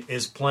Eugene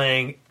is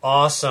playing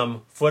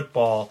awesome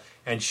football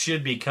and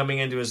should be coming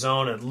into his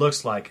own. It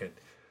looks like it.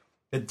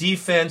 The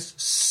defense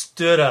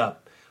stood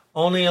up,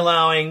 only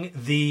allowing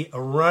the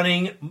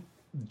running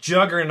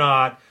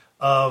juggernaut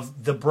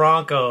of the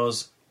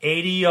Broncos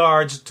 80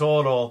 yards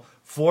total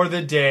for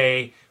the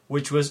day,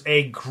 which was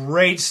a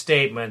great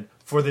statement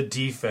for the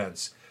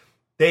defense.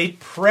 They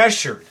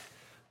pressured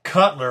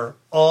Cutler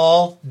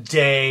all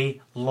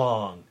day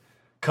long.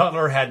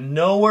 Cutler had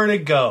nowhere to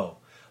go.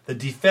 The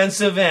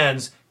defensive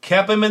ends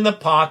kept him in the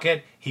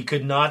pocket. He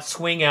could not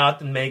swing out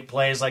and make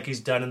plays like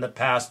he's done in the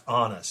past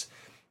on us.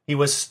 He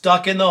was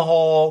stuck in the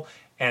hole,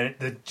 and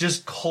it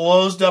just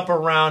closed up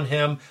around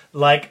him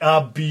like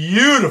a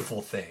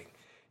beautiful thing.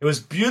 It was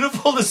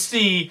beautiful to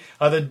see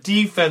how the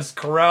defense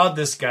corralled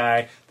this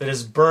guy that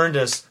has burned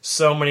us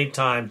so many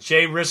times.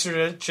 Jay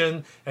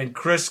Richardson and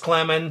Chris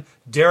Clement,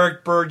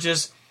 Derek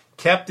Burgess,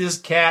 kept this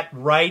cat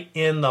right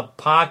in the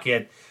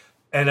pocket.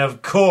 And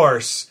of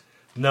course,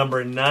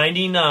 number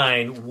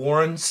 99,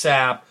 Warren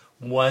Sapp,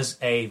 was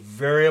a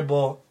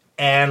variable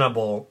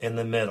animal in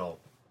the middle.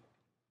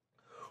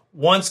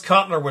 once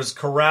Cutler was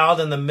corralled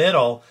in the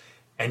middle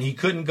and he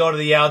couldn't go to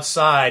the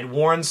outside,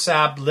 Warren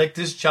Sapp licked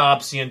his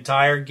chops the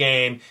entire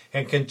game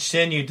and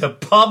continued to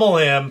pummel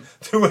him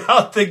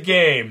throughout the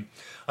game.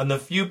 On the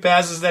few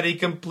passes that he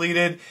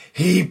completed,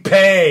 he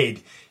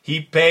paid.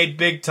 He paid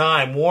big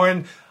time.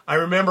 Warren, I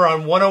remember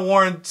on one of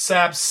Warren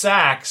Sapp's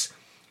sacks,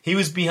 he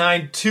was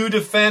behind two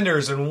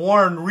defenders, and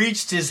Warren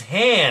reached his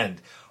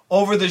hand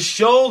over the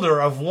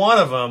shoulder of one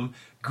of them,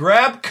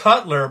 grabbed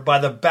Cutler by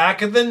the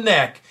back of the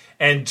neck,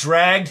 and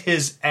dragged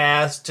his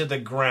ass to the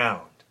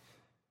ground.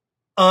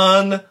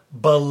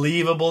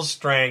 Unbelievable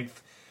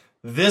strength.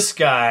 This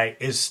guy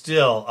is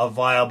still a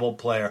viable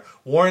player.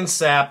 Warren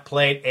Sapp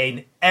played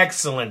an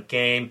excellent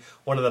game,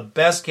 one of the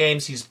best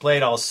games he's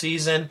played all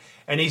season,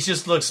 and he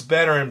just looks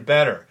better and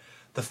better.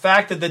 The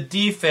fact that the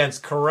defense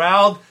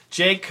corralled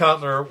Jay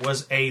Cutler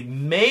was a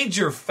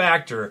major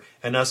factor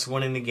in us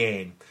winning the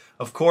game.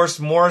 Of course,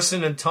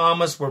 Morrison and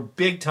Thomas were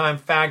big-time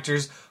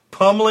factors,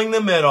 pummeling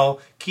the middle,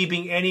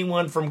 keeping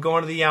anyone from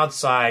going to the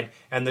outside,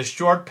 and the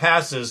short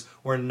passes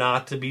were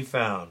not to be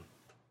found.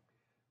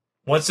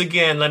 Once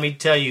again, let me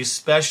tell you,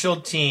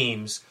 special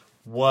teams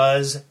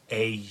was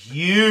a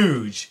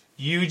huge,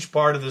 huge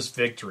part of this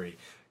victory.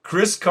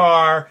 Chris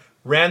Carr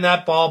ran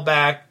that ball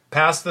back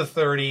past the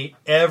 30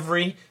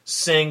 every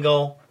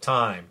single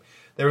time.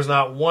 There was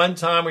not one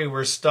time we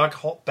were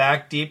stuck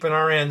back deep in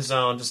our end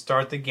zone to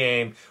start the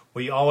game.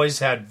 We always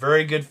had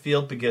very good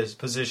field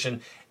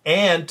position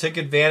and took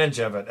advantage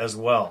of it as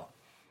well.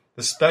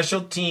 The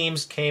special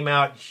teams came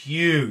out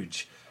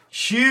huge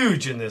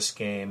in this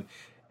game,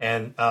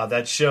 and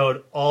that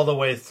showed all the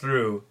way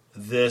through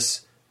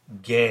this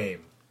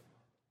game.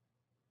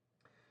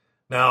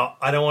 Now,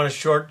 I don't want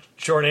to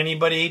short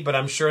anybody, but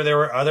I'm sure there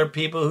were other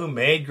people who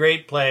made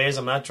great plays.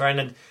 I'm not trying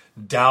to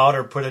doubt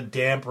or put a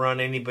damper on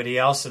anybody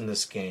else in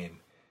this game.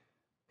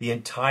 The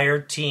entire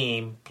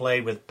team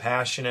played with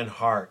passion and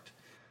heart.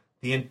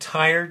 The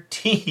entire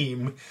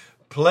team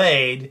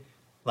played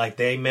like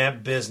they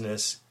meant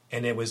business,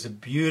 and it was a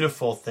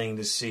beautiful thing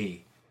to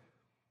see.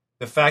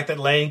 The fact that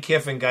Lane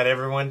Kiffin got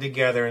everyone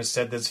together and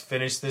said, let's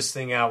finish this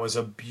thing out, was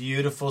a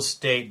beautiful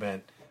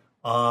statement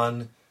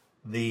on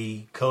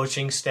the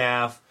coaching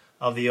staff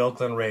of the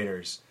Oakland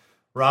Raiders.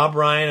 Rob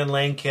Ryan and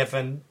Lane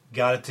Kiffin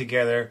got it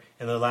together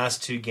in the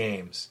last two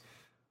games.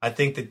 I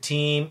think the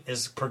team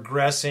is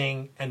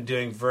progressing and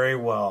doing very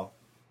well.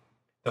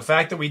 The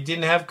fact that we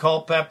didn't have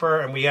Culpepper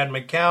and we had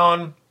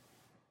McCown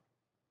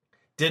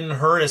didn't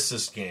hurt us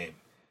this game.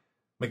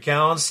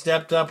 McCown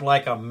stepped up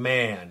like a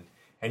man,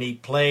 and he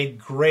played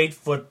great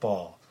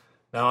football.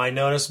 Now, I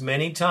noticed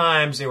many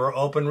times there were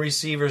open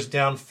receivers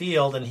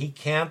downfield, and he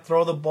can't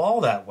throw the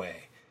ball that way.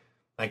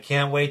 I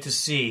can't wait to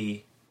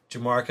see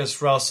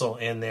Jamarcus Russell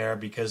in there,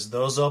 because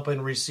those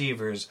open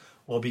receivers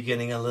will be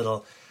getting a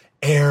little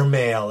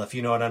airmail, if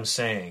you know what I'm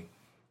saying.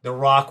 The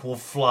rock will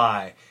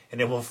fly,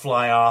 and it will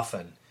fly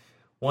often.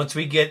 Once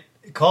we get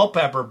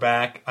Culpepper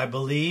back, I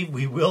believe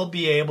we will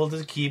be able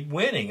to keep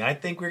winning. I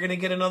think we're going to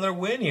get another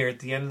win here at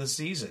the end of the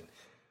season.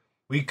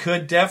 We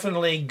could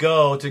definitely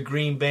go to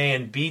Green Bay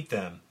and beat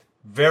them.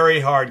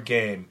 Very hard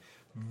game.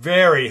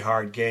 Very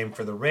hard game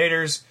for the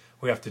Raiders.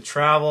 We have to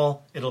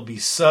travel. It'll be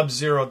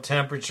sub-zero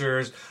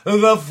temperatures.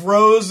 The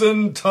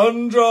frozen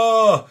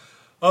tundra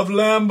of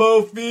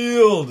Lambeau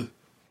Field.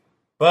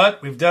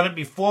 But we've done it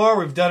before.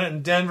 We've done it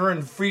in Denver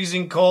in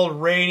freezing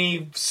cold,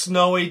 rainy,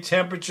 snowy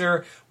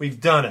temperature. We've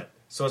done it.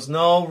 So it's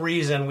no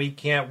reason we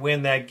can't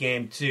win that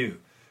game too.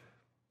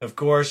 Of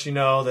course, you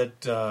know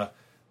that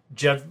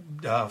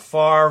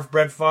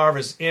Brett Favre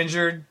is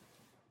injured.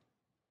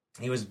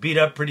 He was beat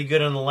up pretty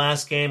good in the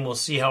last game. We'll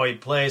see how he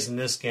plays in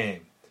this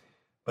game.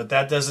 But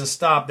that doesn't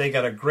stop. They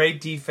got a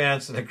great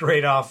defense and a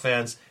great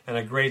offense and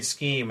a great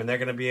scheme, and they're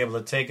going to be able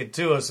to take it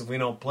to us if we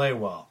don't play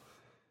well.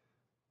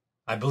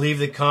 I believe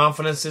the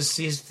confidence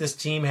this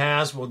team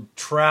has will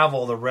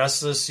travel the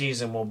rest of the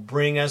season, will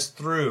bring us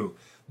through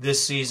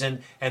this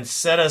season and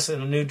set us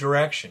in a new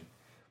direction.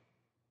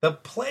 The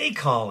play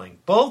calling,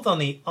 both on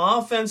the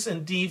offense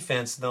and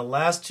defense in the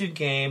last two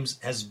games,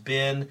 has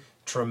been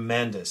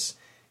tremendous.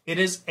 It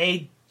is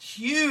a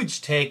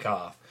huge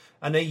takeoff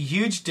and a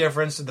huge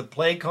difference in the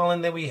play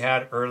calling that we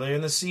had earlier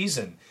in the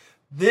season.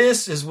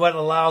 This is what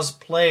allows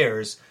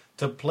players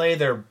to play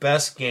their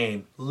best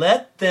game.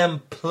 Let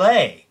them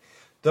play.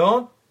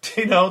 Don't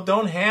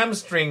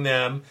hamstring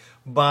them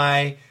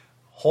by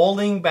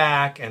holding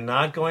back and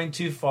not going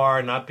too far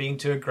and not being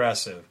too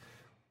aggressive.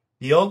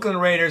 The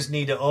Oakland Raiders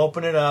need to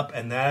open it up,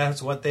 and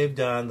that's what they've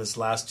done this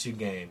last two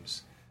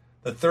games.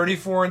 The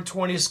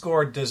 34-20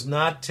 score does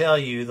not tell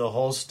you the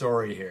whole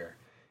story here.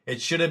 It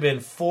should have been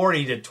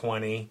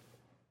 40-20,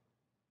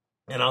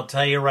 and I'll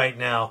tell you right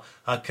now,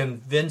 a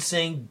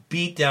convincing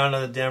beatdown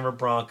of the Denver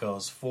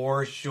Broncos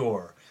for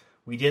sure.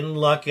 We didn't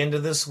luck into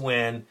this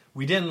win.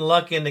 We didn't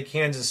luck into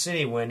Kansas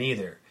City win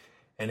either.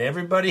 And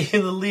everybody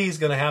in the league is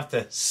going to have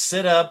to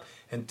sit up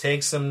and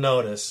take some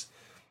notice.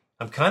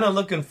 I'm kind of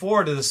looking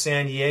forward to the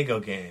San Diego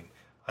game.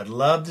 I'd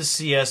love to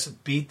see us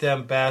beat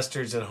them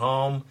bastards at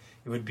home.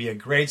 It would be a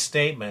great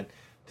statement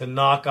to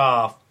knock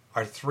off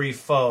our three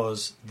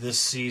foes this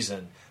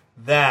season.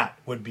 That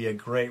would be a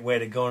great way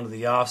to go into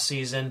the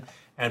offseason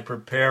and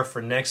prepare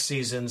for next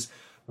season's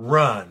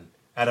run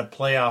at a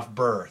playoff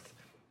berth.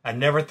 I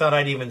never thought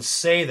I'd even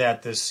say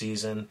that this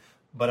season,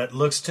 but it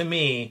looks to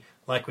me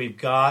like we've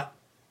got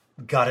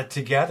it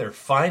together,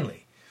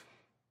 finally.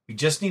 We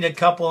just need a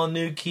couple of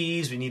new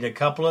keys. We need a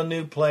couple of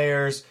new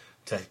players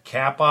to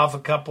cap off a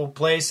couple of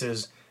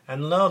places.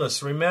 And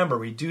notice, remember,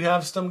 we do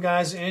have some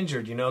guys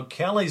injured. You know,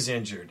 Kelly's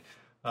injured.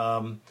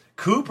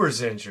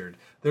 Cooper's injured.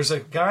 There's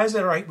guys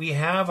that we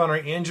have on our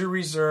injury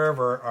reserve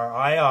or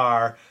our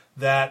IR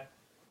that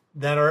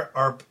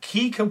are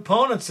key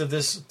components of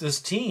this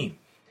team.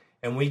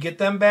 And we get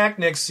them back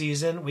next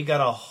season. We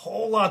got a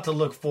whole lot to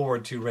look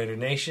forward to, Raider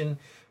Nation.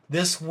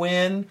 This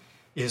win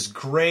is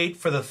great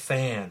for the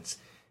fans.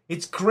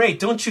 It's great.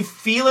 Don't you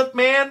feel it,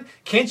 man?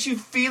 Can't you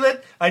feel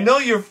it? I know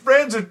your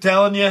friends are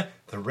telling you,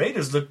 the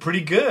Raiders look pretty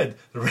good.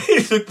 The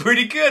Raiders look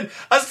pretty good.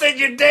 I said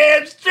you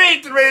damn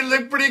straight the Raiders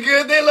look pretty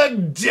good. They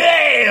look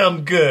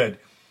damn good.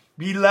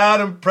 Be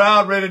loud and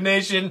proud, Raider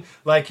Nation,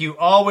 like you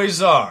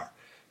always are.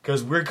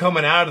 Because we're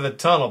coming out of the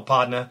tunnel,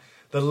 partner.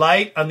 The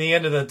light on the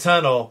end of the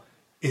tunnel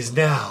is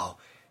now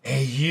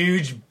a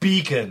huge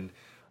beacon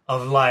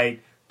of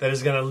light that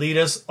is going to lead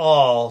us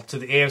all to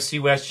the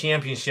AFC West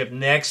Championship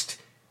next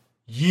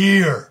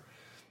year.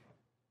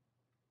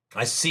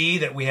 I see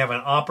that we have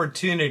an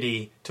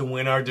opportunity to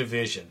win our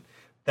division.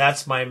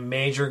 That's my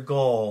major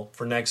goal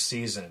for next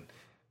season.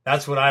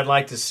 That's what I'd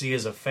like to see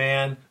as a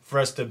fan, for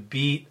us to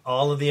beat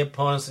all of the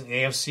opponents in the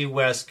AFC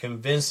West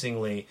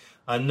convincingly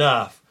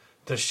enough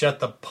to shut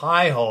the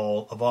pie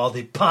hole of all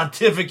the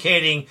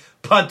pontificators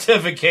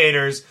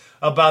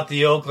about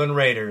the Oakland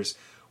Raiders.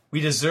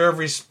 We deserve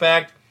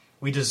respect.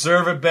 We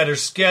deserve a better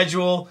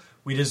schedule.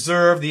 We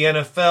deserve the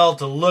NFL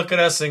to look at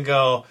us and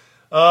go,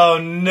 oh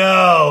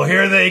no,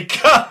 here they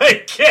come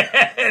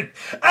again.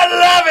 I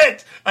love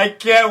it. I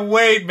can't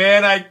wait,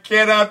 man. I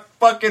cannot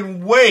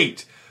fucking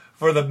wait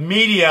for the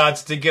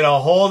mediats to get a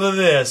hold of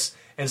this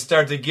and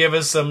start to give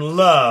us some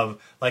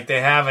love like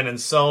they haven't in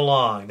so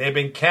long. They've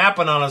been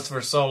capping on us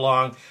for so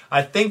long,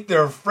 I think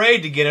they're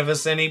afraid to give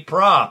us any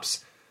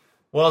props.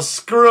 Well,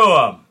 screw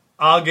them.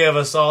 I'll give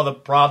us all the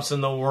props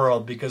in the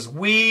world because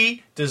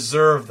we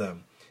deserve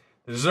them.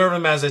 Deserve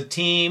them as a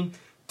team.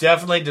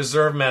 Definitely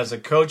deserve them as a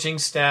coaching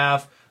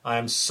staff. I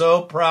am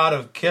so proud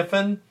of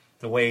Kiffin,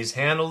 the way he's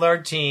handled our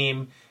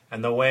team,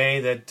 and the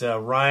way that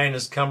Ryan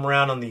has come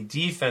around on the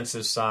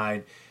defensive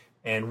side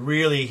and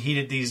really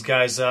heated these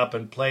guys up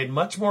and played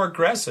much more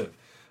aggressive.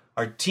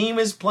 Our team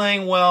is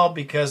playing well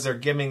because they're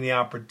giving the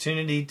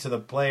opportunity to the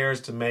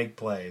players to make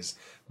plays.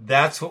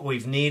 That's what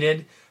we've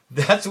needed.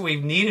 That's what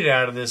we've needed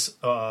out of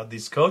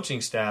this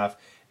coaching staff,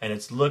 and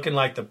it's looking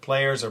like the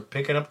players are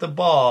picking up the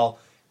ball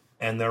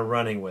and they're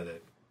running with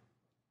it.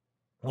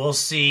 We'll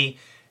see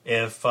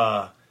if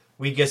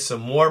we get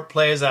some more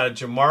plays out of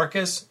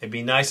Jamarcus. It'd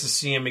be nice to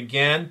see him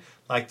again.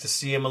 Like to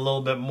see him a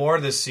little bit more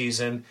this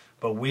season,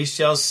 but we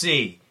shall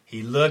see.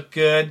 He looked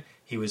good.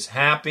 He was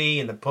happy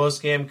in the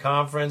post-game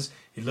conference.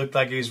 He looked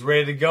like he was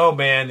ready to go,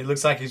 man. He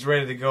looks like he's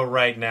ready to go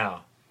right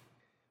now.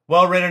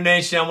 Well, Raider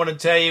Nation, I want to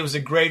tell you it was a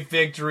great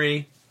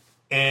victory,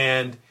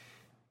 and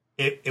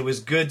it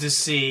was good to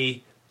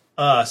see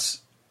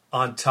us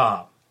on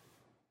top.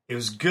 It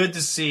was good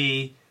to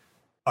see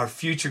our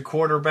future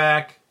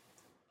quarterback.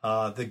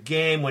 The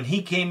game, when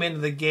he came into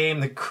the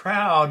game, the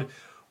crowd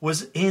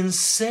was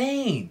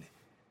insane.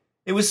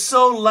 It was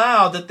so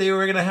loud that they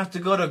were going to have to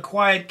go to a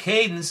quiet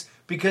cadence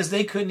because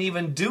they couldn't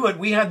even do it.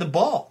 We had the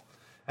ball,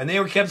 and they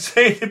were kept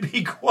saying to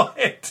be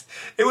quiet.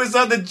 It was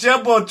on the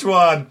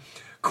Jumbotron.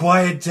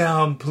 Quiet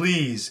down,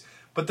 please.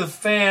 But the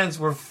fans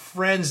were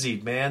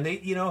frenzied, man.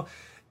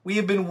 We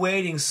have been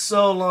waiting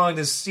so long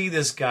to see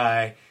this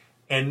guy,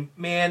 and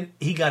man,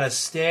 he got a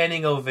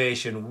standing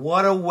ovation.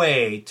 What a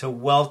way to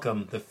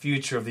welcome the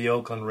future of the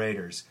Oakland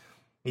Raiders.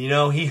 He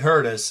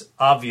heard us,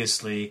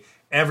 obviously.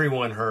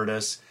 Everyone heard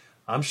us.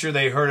 I'm sure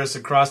they heard us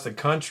across the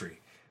country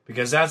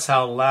because that's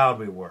how loud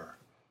we were.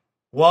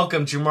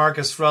 Welcome,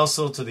 Jamarcus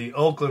Russell, to the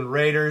Oakland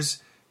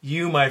Raiders.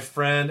 You, my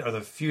friend, are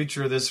the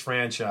future of this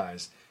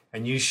franchise.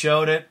 And you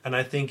showed it, and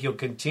I think you'll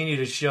continue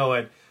to show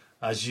it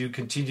as you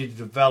continue to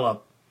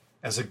develop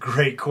as a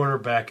great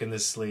quarterback in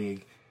this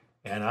league.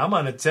 And I'm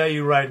going to tell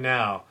you right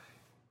now,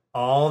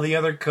 all the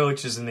other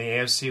coaches in the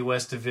AFC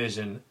West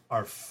Division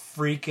are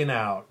freaking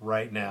out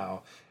right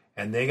now,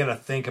 and they're going to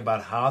think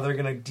about how they're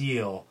going to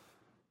deal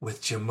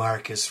with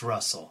Jamarcus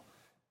Russell.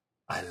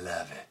 I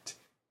love it.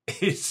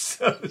 It's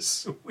so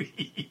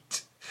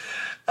sweet.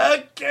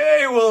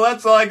 Okay, well,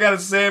 that's all I got to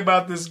say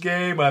about this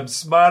game. I'm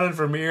smiling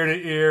from ear to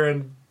ear,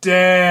 and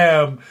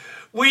damn,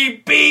 we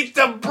beat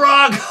the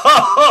Broncos.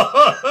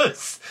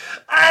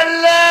 I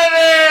love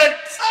it.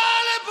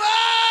 All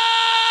aboard!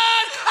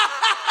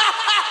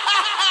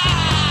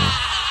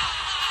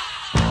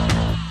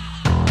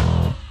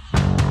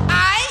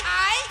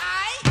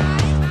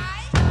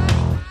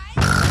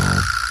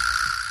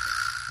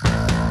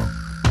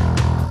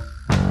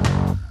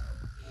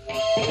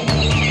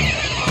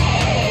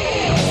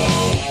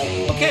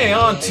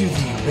 On to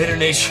the Raider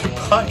Nation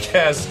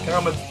podcast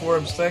comment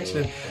forum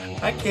section.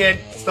 I can't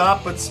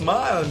stop but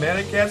smiling, man.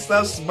 I can't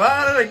stop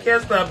smiling. I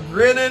can't stop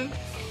grinning.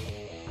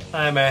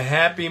 I'm a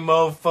happy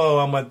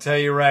mofo, I'm going to tell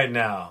you right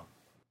now.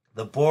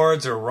 The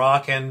boards are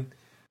rocking.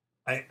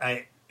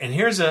 And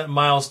here's a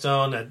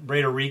milestone that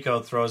Raider Rico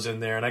throws in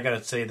there, and I got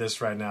to say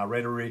this right now.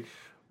 Raider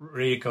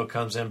Rico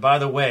comes in. By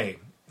the way,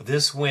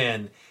 this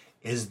win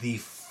is the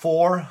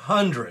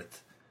 400th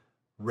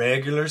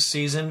regular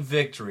season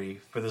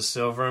victory for the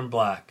Silver and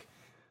Black.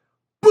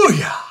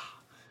 Booyah!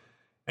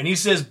 And he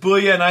says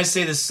booyah, and I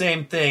say the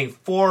same thing.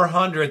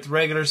 400th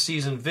regular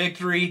season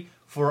victory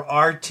for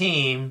our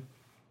team.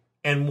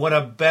 And what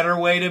a better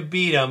way to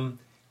beat them,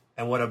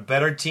 and what a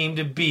better team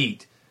to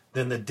beat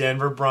than the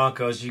Denver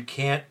Broncos. You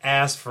can't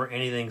ask for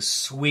anything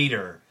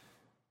sweeter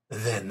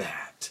than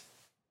that.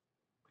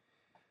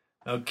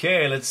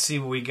 Okay, let's see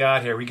what we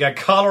got here. We got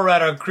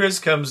Colorado. Chris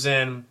comes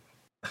in.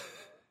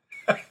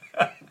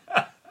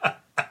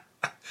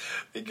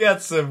 We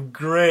got some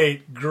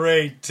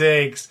great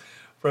takes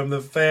from the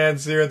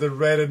fans here at the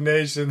Raider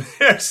Nation.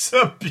 There's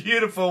some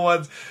beautiful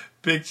ones.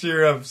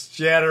 Picture of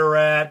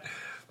Shatterat.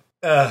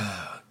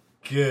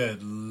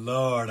 Good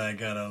Lord, I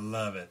gotta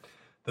love it.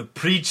 The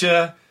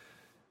Preacher.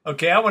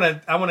 Okay, I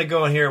wanna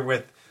go in here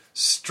with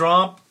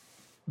Stromp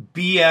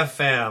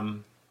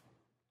BFM.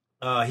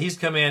 He's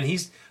come in.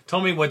 He's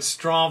told me what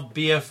Stromp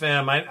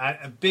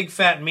BFM. Big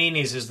Fat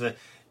Meanies is the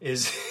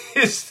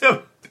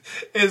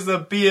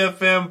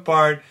BFM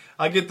part.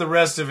 I'll get the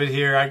rest of it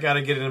here. I got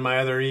to get it in my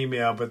other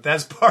email, but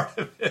that's part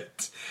of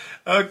it.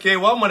 Okay,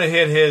 well, I'm going to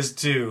hit his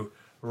too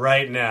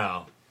right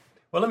now.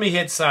 Well, let me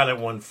hit silent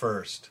one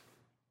first.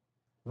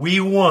 We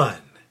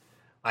won.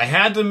 I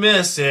had to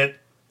miss it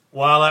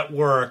while at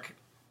work,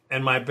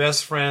 and my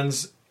best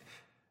friend's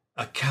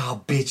a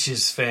Cal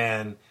Bitches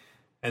fan,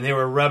 and they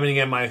were rubbing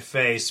it in my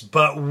face,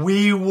 but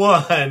we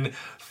won.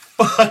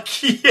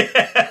 Fuck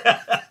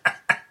yeah.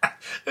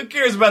 Who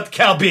cares about the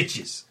Cal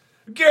Bitches?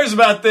 Who cares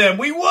about them?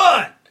 We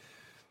won.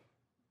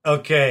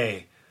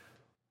 Okay,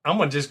 I'm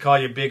going to just call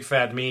you Big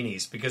Fat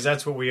Meanies because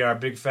that's what we are,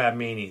 Big Fat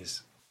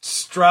Meanies.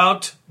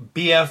 Strout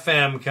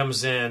BFM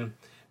comes in.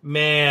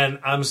 Man,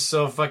 I'm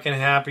so fucking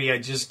happy. I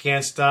just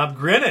can't stop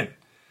grinning.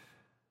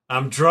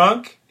 I'm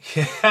drunk.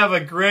 Have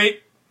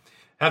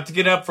to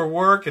get up for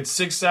work at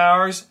 6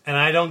 hours, and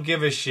I don't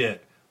give a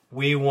shit.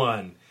 We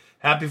won.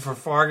 Happy for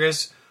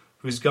Fargus,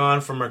 who's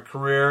gone from a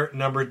career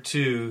number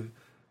 2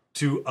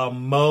 to a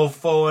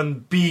mofo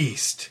and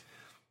beast.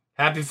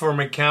 Happy for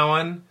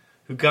McCowan,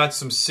 who got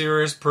some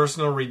serious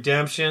personal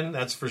redemption,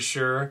 that's for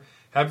sure.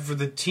 Happy for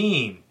the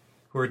team,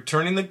 who are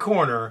turning the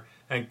corner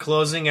and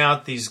closing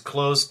out these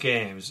close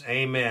games.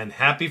 Amen.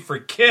 Happy for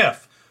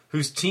Kiff,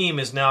 whose team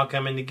is now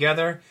coming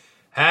together.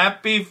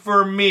 Happy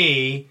for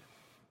me,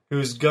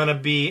 who's going to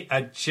be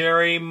a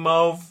cherry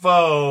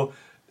mofo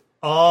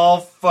all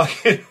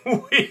fucking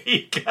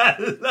week. I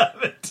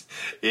love it.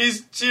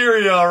 He's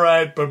cheery, all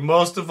right, but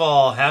most of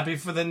all, happy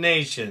for the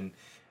nation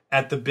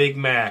at the Big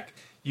Mac.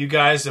 You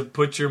guys have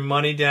put your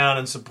money down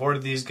and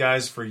supported these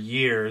guys for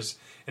years,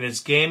 and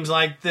it's games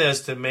like this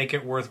that make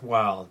it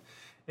worthwhile.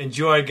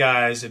 Enjoy,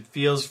 guys. It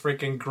feels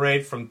freaking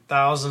great from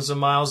thousands of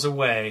miles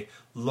away.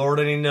 Lord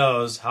only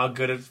knows how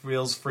good it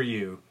feels for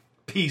you.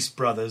 Peace,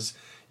 brothers.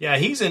 Yeah,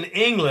 he's in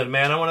England,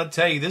 man. I want to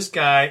tell you, this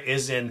guy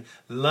is in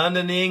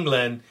London,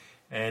 England,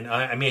 and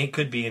I mean, he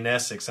could be in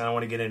Essex. I don't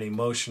want to get any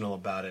emotional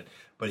about it,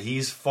 but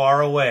he's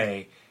far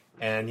away,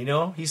 and, you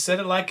know, he said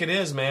it like it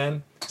is,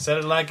 man. Said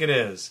it like it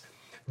is.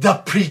 The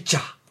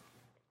Preacher.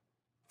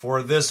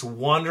 For this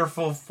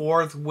wonderful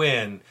 4th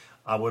win,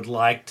 I would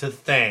like to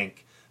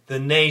thank the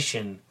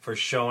nation for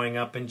showing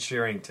up and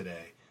cheering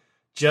today.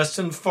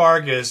 Justin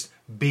Fargus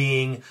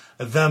being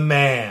the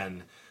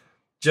man.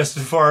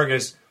 Justin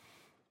Fargus,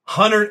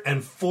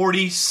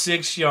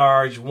 146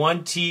 yards,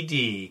 1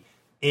 TD.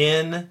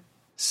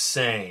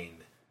 Insane.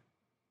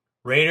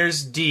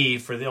 Raiders D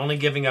for only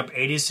giving up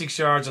 86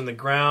 yards on the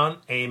ground.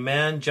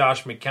 Amen.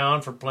 Josh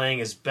McCown for playing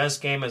his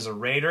best game as a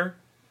Raider.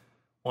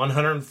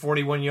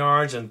 141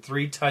 yards and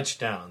 3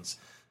 touchdowns.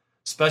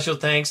 Special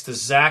thanks to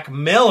Zach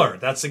Miller.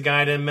 That's the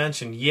guy I didn't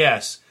mention.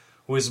 Yes,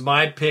 who is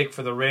my pick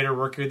for the Raider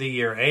Rookie of the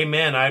Year.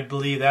 Amen. I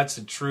believe that's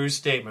a true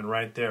statement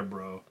right there,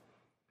 bro.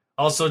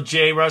 Also,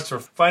 Jay Russ for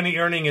finally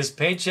earning his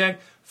paycheck.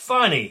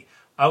 Funny.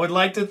 I would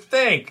like to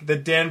thank the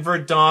Denver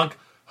Donk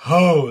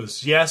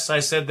Hose. Yes, I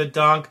said the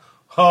Donk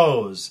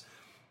Hose.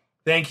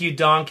 Thank you,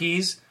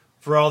 donkeys,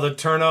 for all the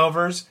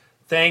turnovers.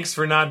 Thanks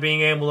for not being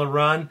able to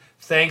run.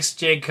 Thanks,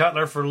 Jay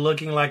Cutler, for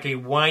looking like a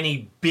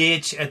whiny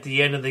bitch at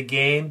the end of the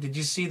game. Did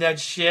you see that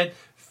shit?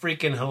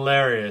 Freaking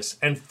hilarious.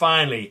 And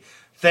finally,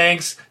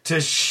 thanks to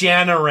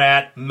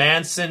Shannarat,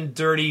 Manson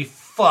dirty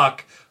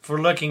fuck,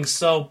 for looking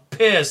so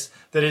pissed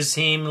that his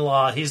team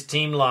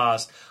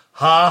lost.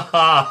 Ha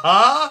ha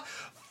ha.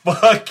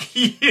 Fuck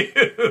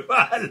you.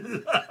 I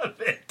love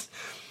it.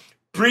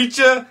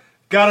 Preacher,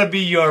 gotta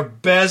be your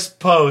best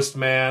post,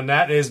 man.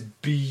 That is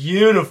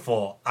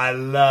beautiful. I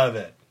love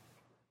it.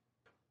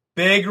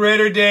 Big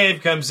Raider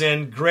Dave comes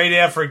in. Great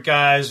effort,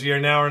 guys. We are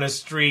now on a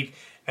streak,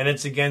 and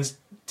it's against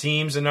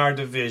teams in our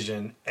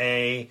division.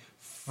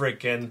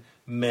 Frickin'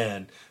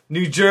 men.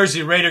 New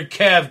Jersey Raider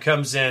Kev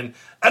comes in.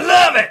 I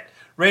love it!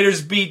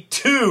 Raiders beat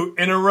 2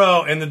 in a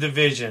row in the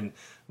division.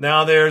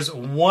 Now there's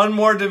one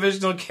more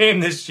divisional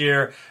game this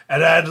year,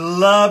 and I'd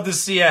love to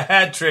see a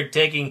hat trick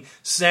taking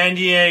San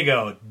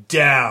Diego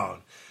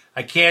down.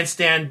 I can't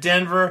stand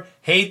Denver.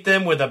 Hate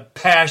them with a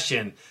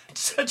passion. It's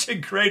such a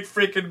great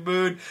freaking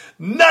mood.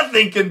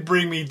 Nothing can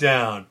bring me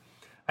down.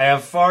 I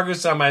have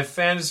Fargus on my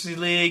fantasy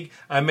league.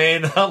 I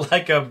made out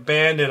like a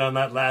bandit on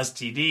that last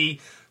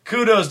TD.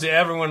 Kudos to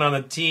everyone on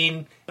the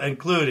team,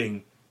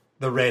 including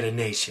the Raider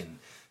Nation.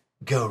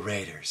 Go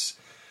Raiders.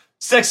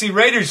 Sexy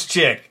Raiders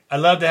chick. I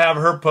love to have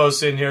her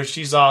post in here.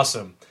 She's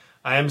awesome.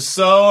 I am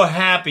so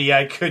happy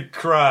I could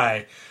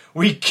cry.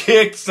 We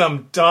kicked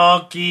some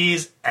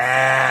donkey's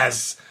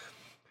ass.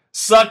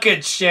 Suck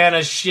it,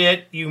 Shanna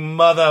shit, you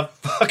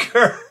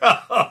motherfucker.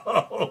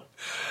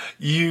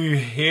 You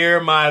hear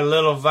my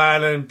little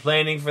violin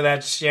complaining for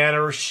that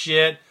Shanna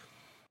shit?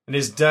 And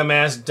his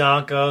dumbass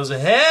donkos?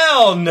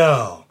 Hell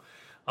no!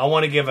 I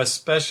want to give a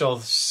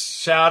special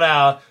shout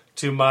out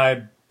to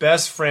my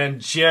best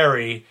friend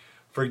Jerry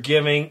for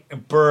giving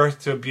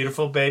birth to a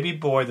beautiful baby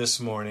boy this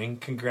morning.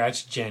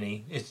 Congrats,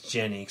 Jenny. It's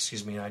Jenny,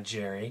 excuse me, not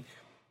Jerry.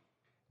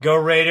 Go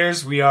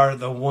Raiders, we are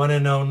the one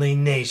and only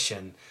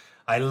nation.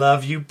 I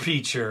love you,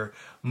 Preacher,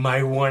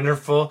 my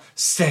wonderful,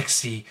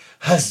 sexy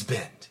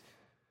husband.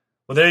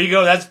 Well, there you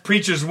go. That's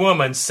Preacher's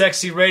woman.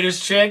 Sexy Raiders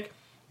chick.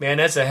 Man,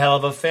 that's a hell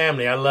of a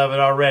family. I love it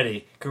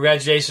already.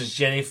 Congratulations,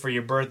 Jenny, for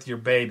your birth, your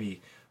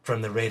baby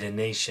from the Raider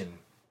Nation.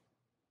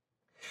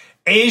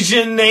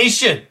 Asian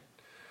Nation.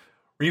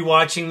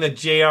 Rewatching the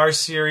JR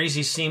series,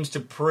 he seems to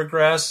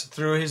progress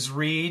through his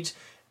reads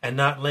and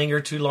not linger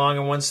too long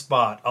in one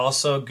spot.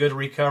 Also, good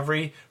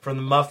recovery from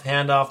the muff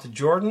handoff to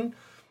Jordan.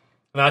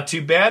 Not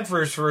too bad for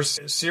his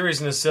first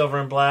series in the silver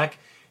and black.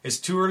 It's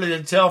too early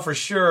to tell for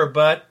sure,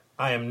 but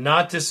I am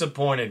not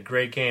disappointed.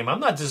 Great game. I'm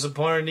not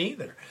disappointed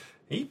either.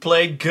 He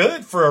played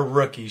good for a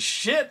rookie.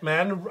 Shit,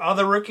 man.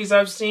 Other rookies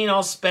I've seen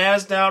all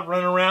spazzed out,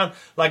 running around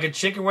like a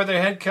chicken with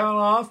their head cut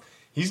off.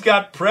 He's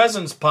got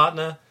presence,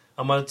 partner.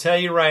 I'm going to tell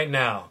you right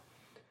now.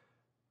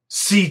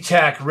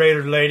 SeaTac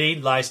Raider Lady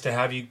likes to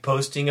have you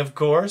posting, of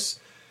course.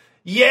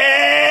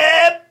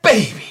 Yeah,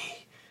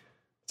 baby.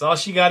 That's all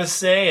she got to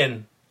say,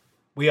 and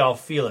we all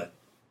feel it.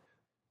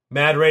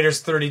 Mad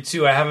Raiders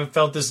 32. I haven't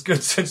felt this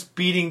good since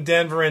beating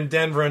Denver in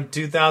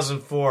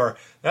 2004.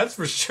 That's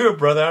for sure,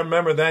 brother. I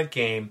remember that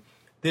game.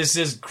 This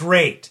is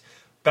great.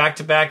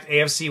 Back-to-back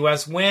AFC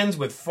West wins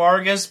with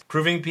Fargus,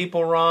 proving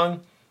people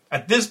wrong.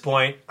 At this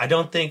point, I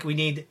don't think we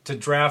need to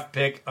draft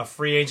pick a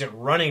free agent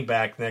running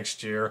back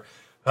next year.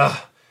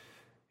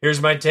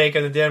 Here's my take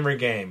on the Denver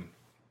game.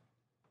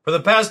 For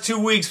the past 2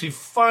 weeks, we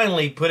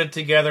finally put it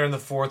together in the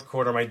fourth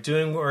quarter. By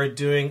doing what we're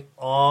doing,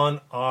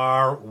 on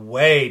our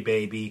way,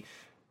 baby.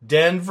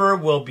 Denver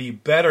will be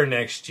better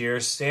next year.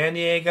 San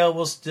Diego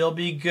will still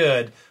be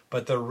good,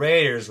 but the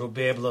Raiders will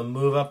be able to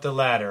move up the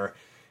ladder.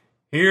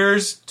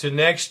 Here's to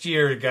next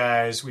year,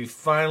 guys. We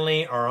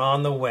finally are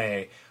on the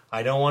way.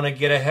 I don't want to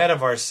get ahead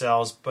of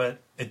ourselves, but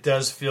it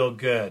does feel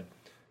good.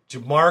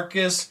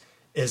 Jamarcus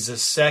is the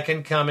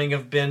second coming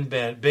of Big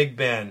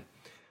Ben.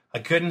 I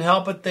couldn't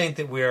help but think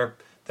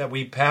that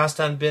we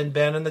passed on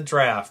Ben in the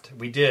draft.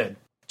 We did.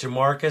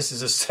 Jamarcus is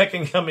the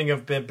second coming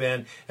of Big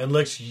Ben and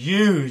looks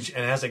huge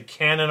and has a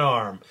cannon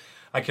arm.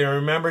 I can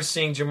remember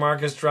seeing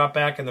Jamarcus drop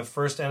back in the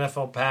first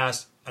NFL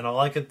pass, and all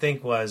I could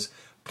think was,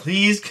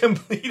 please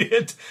complete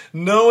it.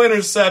 No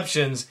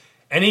interceptions.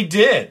 And he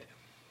did.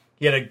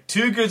 He had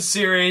 2 good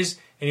series,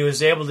 and he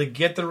was able to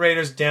get the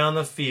Raiders down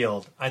the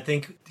field. I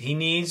think he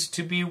needs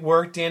to be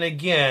worked in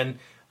again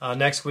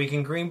next week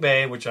in Green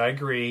Bay, which I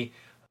agree.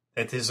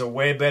 It is a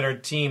way better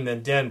team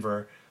than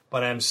Denver.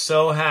 But I'm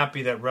so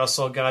happy that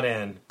Russell got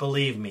in.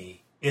 Believe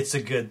me, it's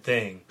a good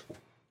thing.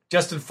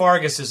 Justin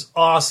Fargus is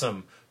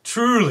awesome.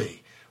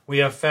 Truly, we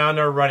have found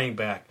our running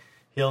back.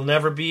 He'll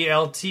never be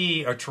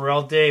LT or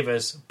Terrell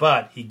Davis,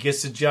 but he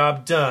gets the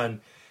job done.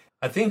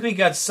 I think we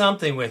got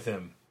something with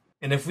him.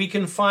 And if we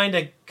can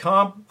find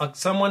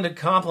someone to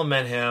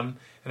complement him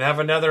and have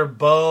another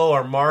Bo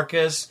or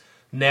Marcus,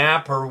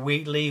 Knapp or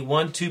Wheatley,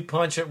 1-2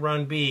 punch at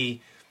run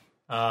B,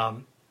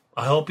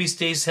 I hope he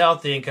stays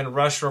healthy and can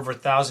rush for over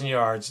 1,000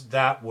 yards.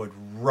 That would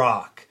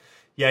rock.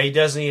 Yeah, he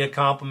does need a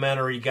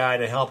complimentary guy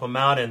to help him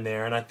out in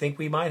there, and I think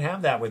we might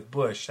have that with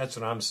Bush. That's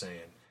what I'm saying.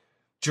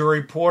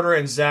 Joey Porter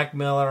and Zach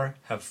Miller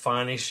have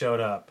finally showed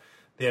up.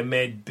 They have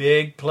made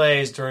big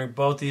plays during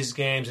both these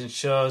games and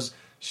shows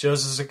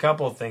us a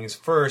couple of things.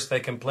 First, they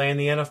can play in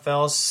the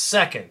NFL.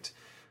 Second,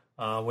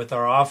 with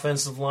our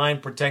offensive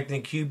line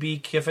protecting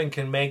QB, Kiffin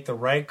can make the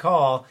right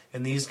call,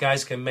 and these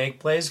guys can make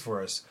plays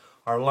for us.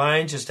 Our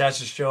line just has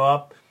to show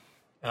up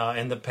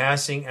in the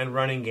passing and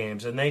running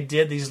games. And they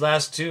did these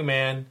last 2,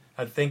 man.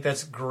 I think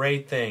that's a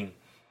great thing.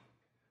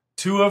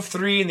 2 of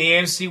 3 in the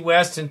AFC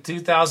West in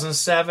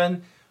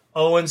 2007,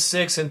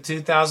 0-6 in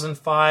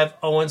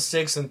 2005,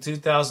 0-6 in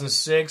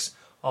 2006.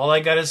 All I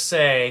got to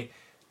say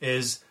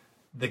is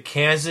the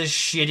Kansas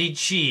shitty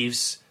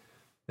Chiefs,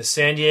 the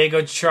San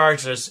Diego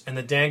Chargers and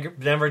the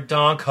Denver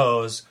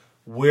Broncos,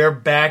 we're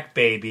back,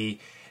 baby.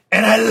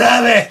 And I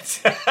love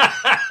it.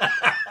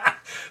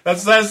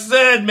 That's what I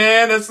said,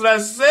 man. That's what I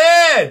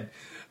said.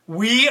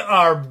 We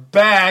are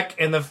back,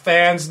 and the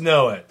fans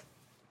know it.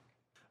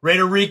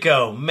 Raider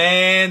Rico,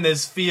 man,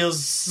 this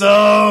feels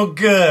so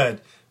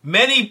good.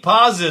 Many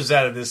positives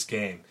out of this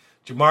game.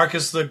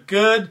 Jamarcus looked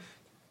good.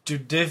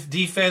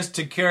 Defense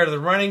took care of the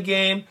running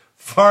game.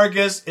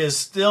 Vargas is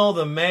still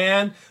the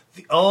man.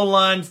 The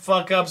O-line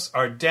fuck-ups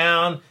are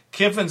down.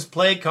 Kiffin's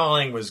play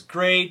calling was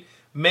great.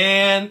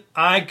 Man,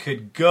 I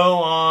could go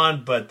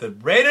on, but the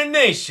Raider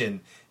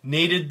Nation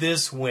needed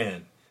this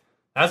win.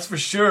 That's for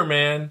sure,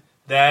 man.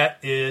 That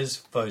is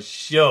for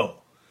sure.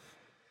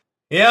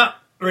 Yeah,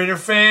 Raider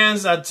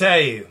fans, I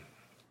tell you,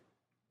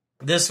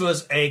 this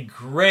was a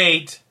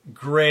great,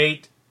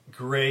 great,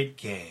 great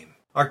game.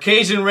 Our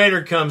Cajun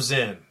Raider comes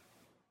in.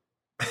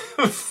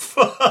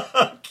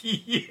 Fuck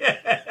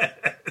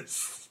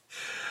yes.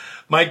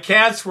 My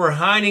cats were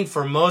hiding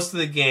for most of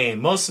the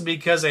game, mostly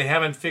because they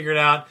haven't figured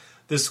out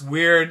this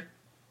weird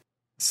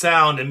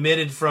sound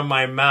emitted from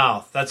my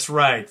mouth. That's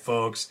right,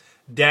 folks.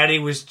 Daddy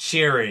was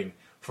cheering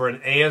for an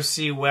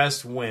AFC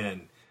West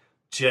win.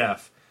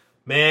 Jeff,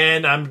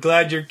 man, I'm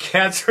glad your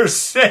cats are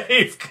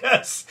safe,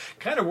 because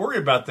kind of worry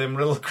about them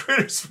little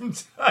critters from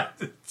time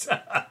to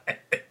time.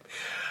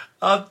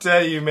 I'll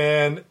tell you,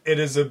 man, it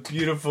is a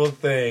beautiful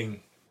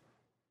thing.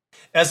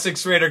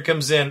 Essex Raider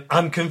comes in.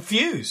 I'm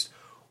confused.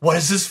 What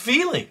is this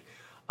feeling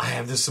I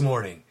have this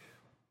morning?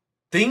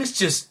 Things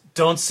just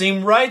don't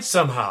seem right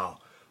somehow.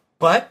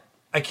 But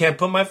I can't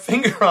put my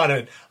finger on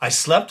it. I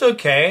slept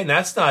okay, and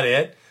that's not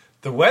it.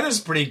 The weather's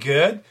pretty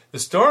good.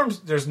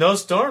 There's no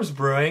storms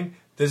brewing.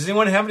 Does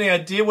anyone have any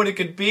idea what it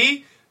could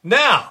be?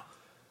 Now,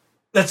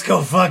 let's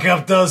go fuck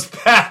up those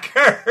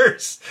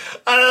Packers.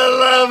 I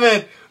love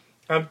it.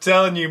 I'm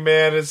telling you,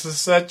 man, it's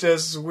such a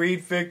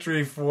sweet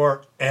victory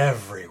for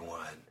everyone.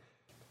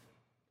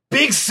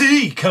 Big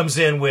C comes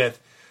in with,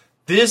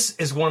 this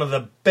is one of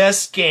the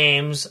best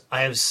games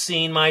I have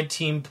seen my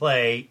team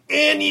play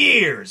in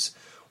years.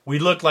 We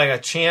look like a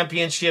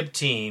championship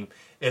team.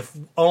 If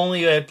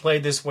only I had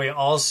played this way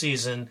all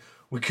season,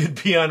 we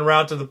could be en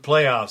route to the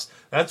playoffs.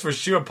 That's for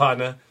sure,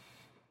 partner.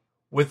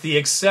 With the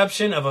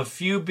exception of a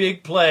few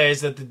big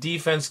plays that the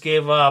defense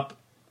gave up,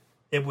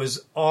 it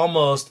was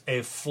almost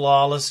a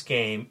flawless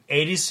game.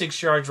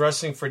 86 yards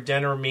rushing for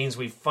Denver means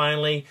we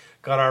finally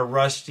got our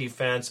rush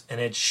defense, and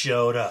it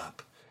showed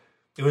up.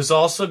 It was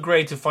also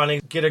great to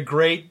finally get a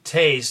great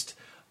taste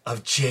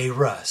of Jay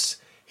Russ.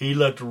 He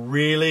looked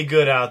really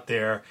good out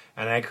there,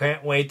 and I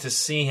can't wait to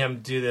see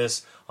him do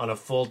this on a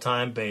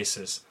full-time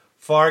basis.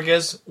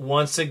 Vargas,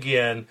 once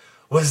again,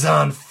 was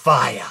on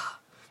fire.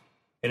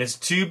 And it's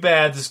too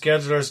bad the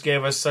schedulers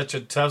gave us such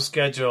a tough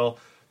schedule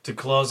to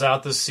close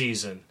out the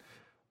season.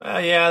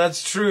 Yeah,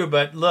 that's true,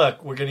 but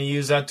look, we're going to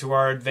use that to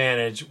our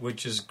advantage,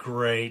 which is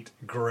great,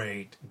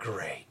 great,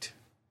 great.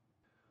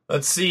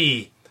 Let's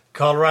see.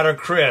 Colorado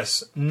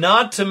Chris,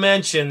 not to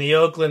mention the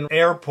Oakland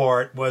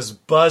airport was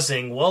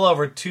buzzing. Well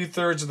over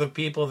 2/3 of the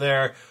people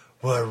there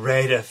were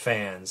Raider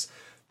fans.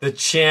 The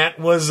chant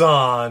was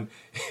on.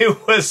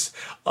 It was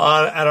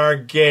on at our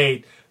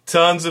gate.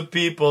 Tons of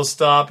people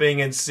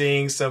stopping and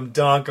seeing some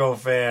Donko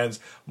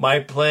fans. My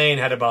plane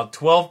had about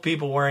 12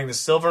 people wearing the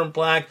silver and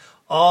black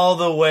all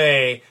the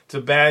way to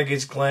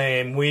baggage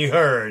claim. We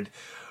heard,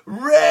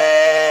 Raiders!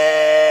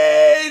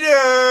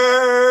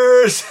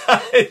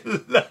 I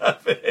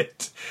love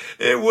it.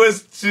 It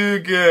was too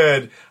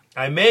good.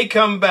 I may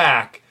come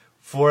back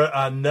for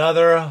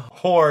another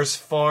horse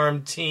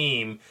farm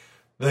team,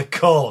 the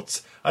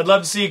Colts. I'd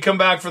love to see you come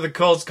back for the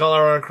Colts,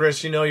 Colorado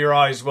Chris. You know you're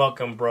always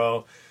welcome,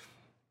 bro.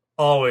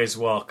 Always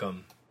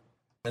welcome.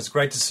 It's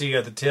great to see you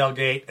at the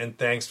tailgate, and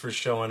thanks for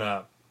showing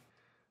up.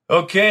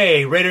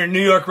 Okay,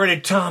 New York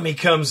Raider Tommy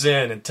comes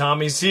in, and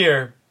Tommy's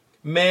here.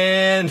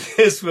 Man,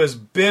 this was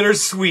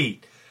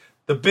bittersweet.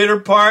 The bitter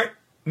part,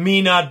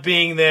 me not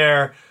being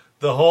there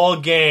the whole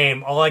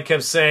game. All I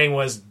kept saying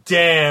was,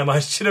 damn, I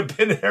should have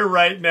been there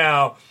right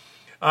now.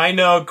 I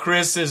know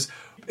Chris is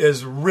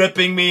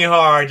ripping me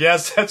hard.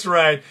 Yes, that's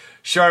right.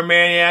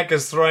 Charmaniac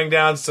is throwing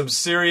down some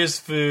serious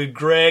food.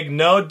 Greg,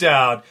 no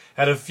doubt,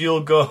 had a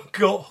few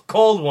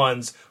cold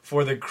ones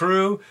for the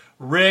crew.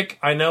 Rick,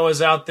 I know,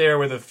 is out there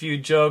with a few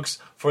jokes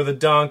for the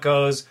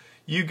Donkos.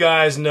 You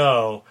guys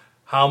know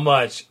how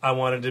much I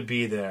wanted to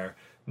be there.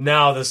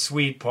 Now the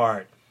sweet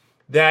part.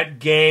 That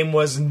game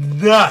was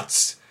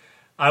nuts.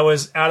 I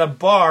was at a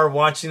bar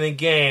watching the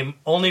game.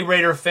 Only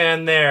Raider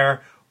fan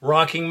there,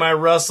 rocking my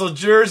Russell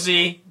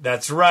jersey.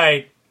 That's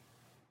right.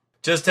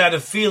 Just had a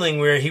feeling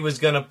where he was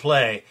going to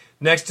play.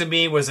 Next to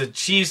me was a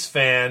Chiefs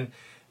fan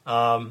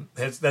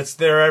that's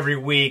there every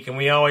week, and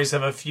we always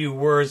have a few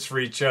words for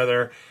each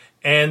other.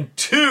 And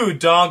 2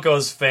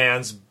 Broncos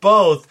fans,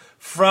 both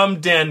from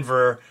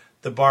Denver.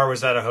 The bar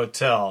was at a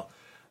hotel.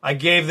 I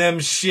gave them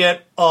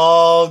shit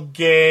all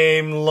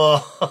game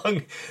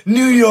long,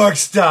 New York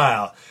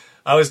style.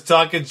 I was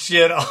talking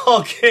shit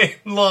all game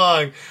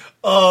long.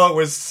 Oh, it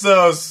was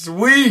so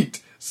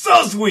sweet.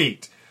 So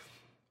sweet.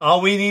 All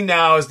we need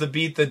now is to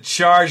beat the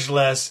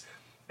Chargeless,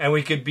 and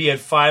we could be at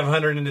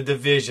 500 in the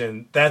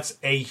division. That's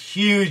a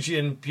huge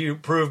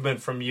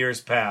improvement from years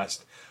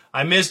past.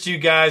 I missed you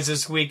guys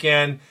this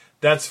weekend,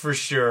 that's for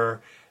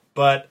sure.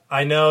 But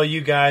I know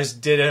you guys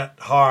did it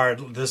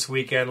hard this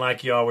weekend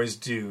like you always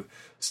do.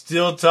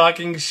 Still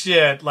talking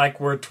shit like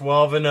we're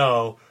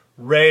 12-0.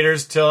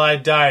 Raiders till I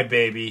die,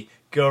 baby.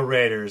 Go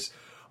Raiders.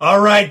 All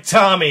right,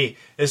 Tommy.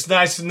 It's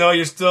nice to know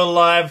you're still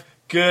alive.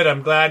 Good.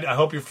 I'm glad. I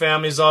hope your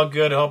family's all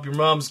good. I hope your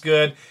mom's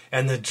good.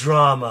 And the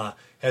drama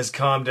has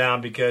calmed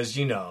down because,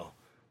 you know,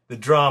 the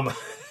drama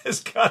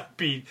has got to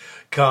be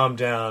calmed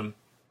down.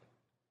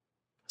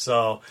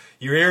 So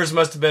your ears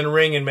must have been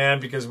ringing, man,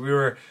 because we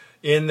were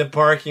in the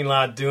parking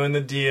lot doing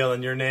the deal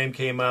and your name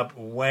came up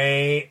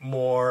way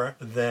more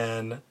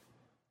than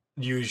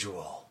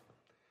usual.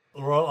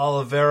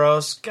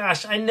 Oliveros,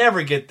 gosh, I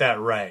never get that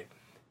right.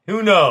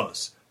 Who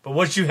knows? But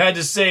what you had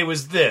to say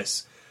was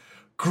this.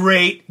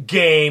 Great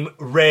game,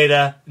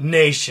 Raider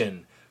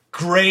Nation.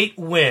 Great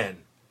win.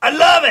 I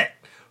love it!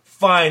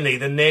 Finally,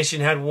 the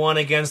nation had won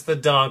against the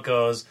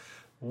Broncos.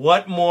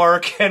 What more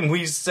can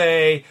we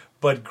say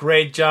but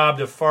great job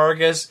to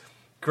Fargus,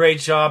 great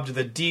job to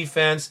the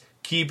defense,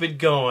 keep it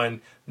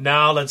going.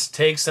 Now let's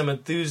take some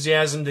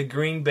enthusiasm to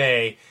Green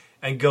Bay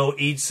and go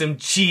eat some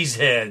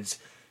cheeseheads.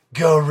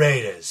 Go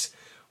Raiders.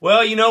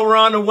 Well, you know, we're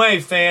on the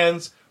way,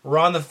 fans. We're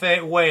on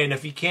the way, and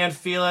if you can't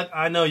feel it,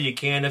 I know you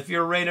can. If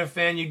you're a Raider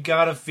fan, you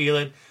gotta feel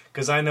it,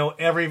 because I know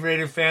every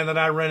Raider fan that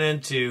I run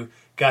into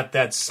got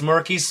that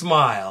smirky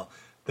smile,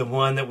 the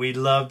one that we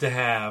love to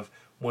have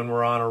when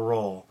we're on a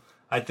roll.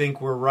 I think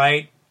we're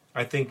right.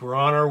 I think we're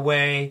on our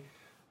way.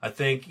 I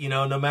think, you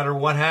know, no matter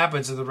what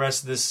happens in the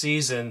rest of this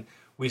season,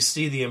 we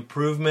see the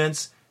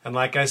improvements, and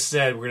like I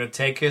said, we're going to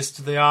take us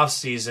to the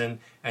offseason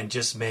and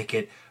just make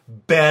it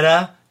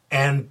better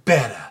and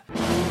better.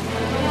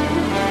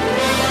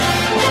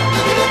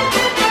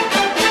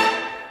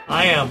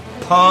 I am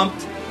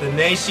pumped. The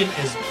nation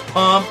is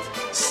pumped.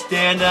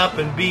 Stand up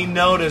and be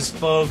noticed,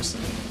 folks.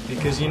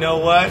 Because you know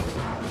what?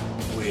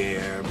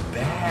 We're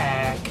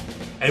back.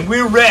 And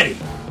we're ready.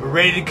 We're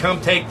ready to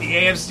come take the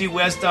AFC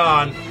West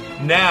on.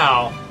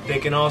 Now they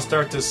can all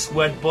start to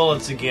sweat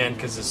bullets again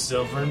because it's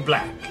silver and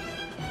black.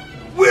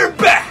 We're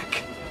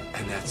back.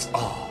 And that's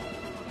all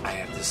I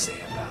have to say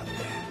about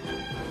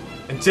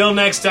that. Until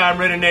next time,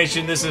 Raider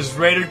Nation, this is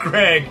Raider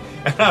Craig.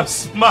 And I'm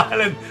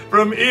smiling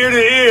from ear to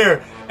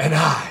ear. And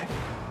I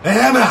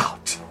am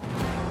out.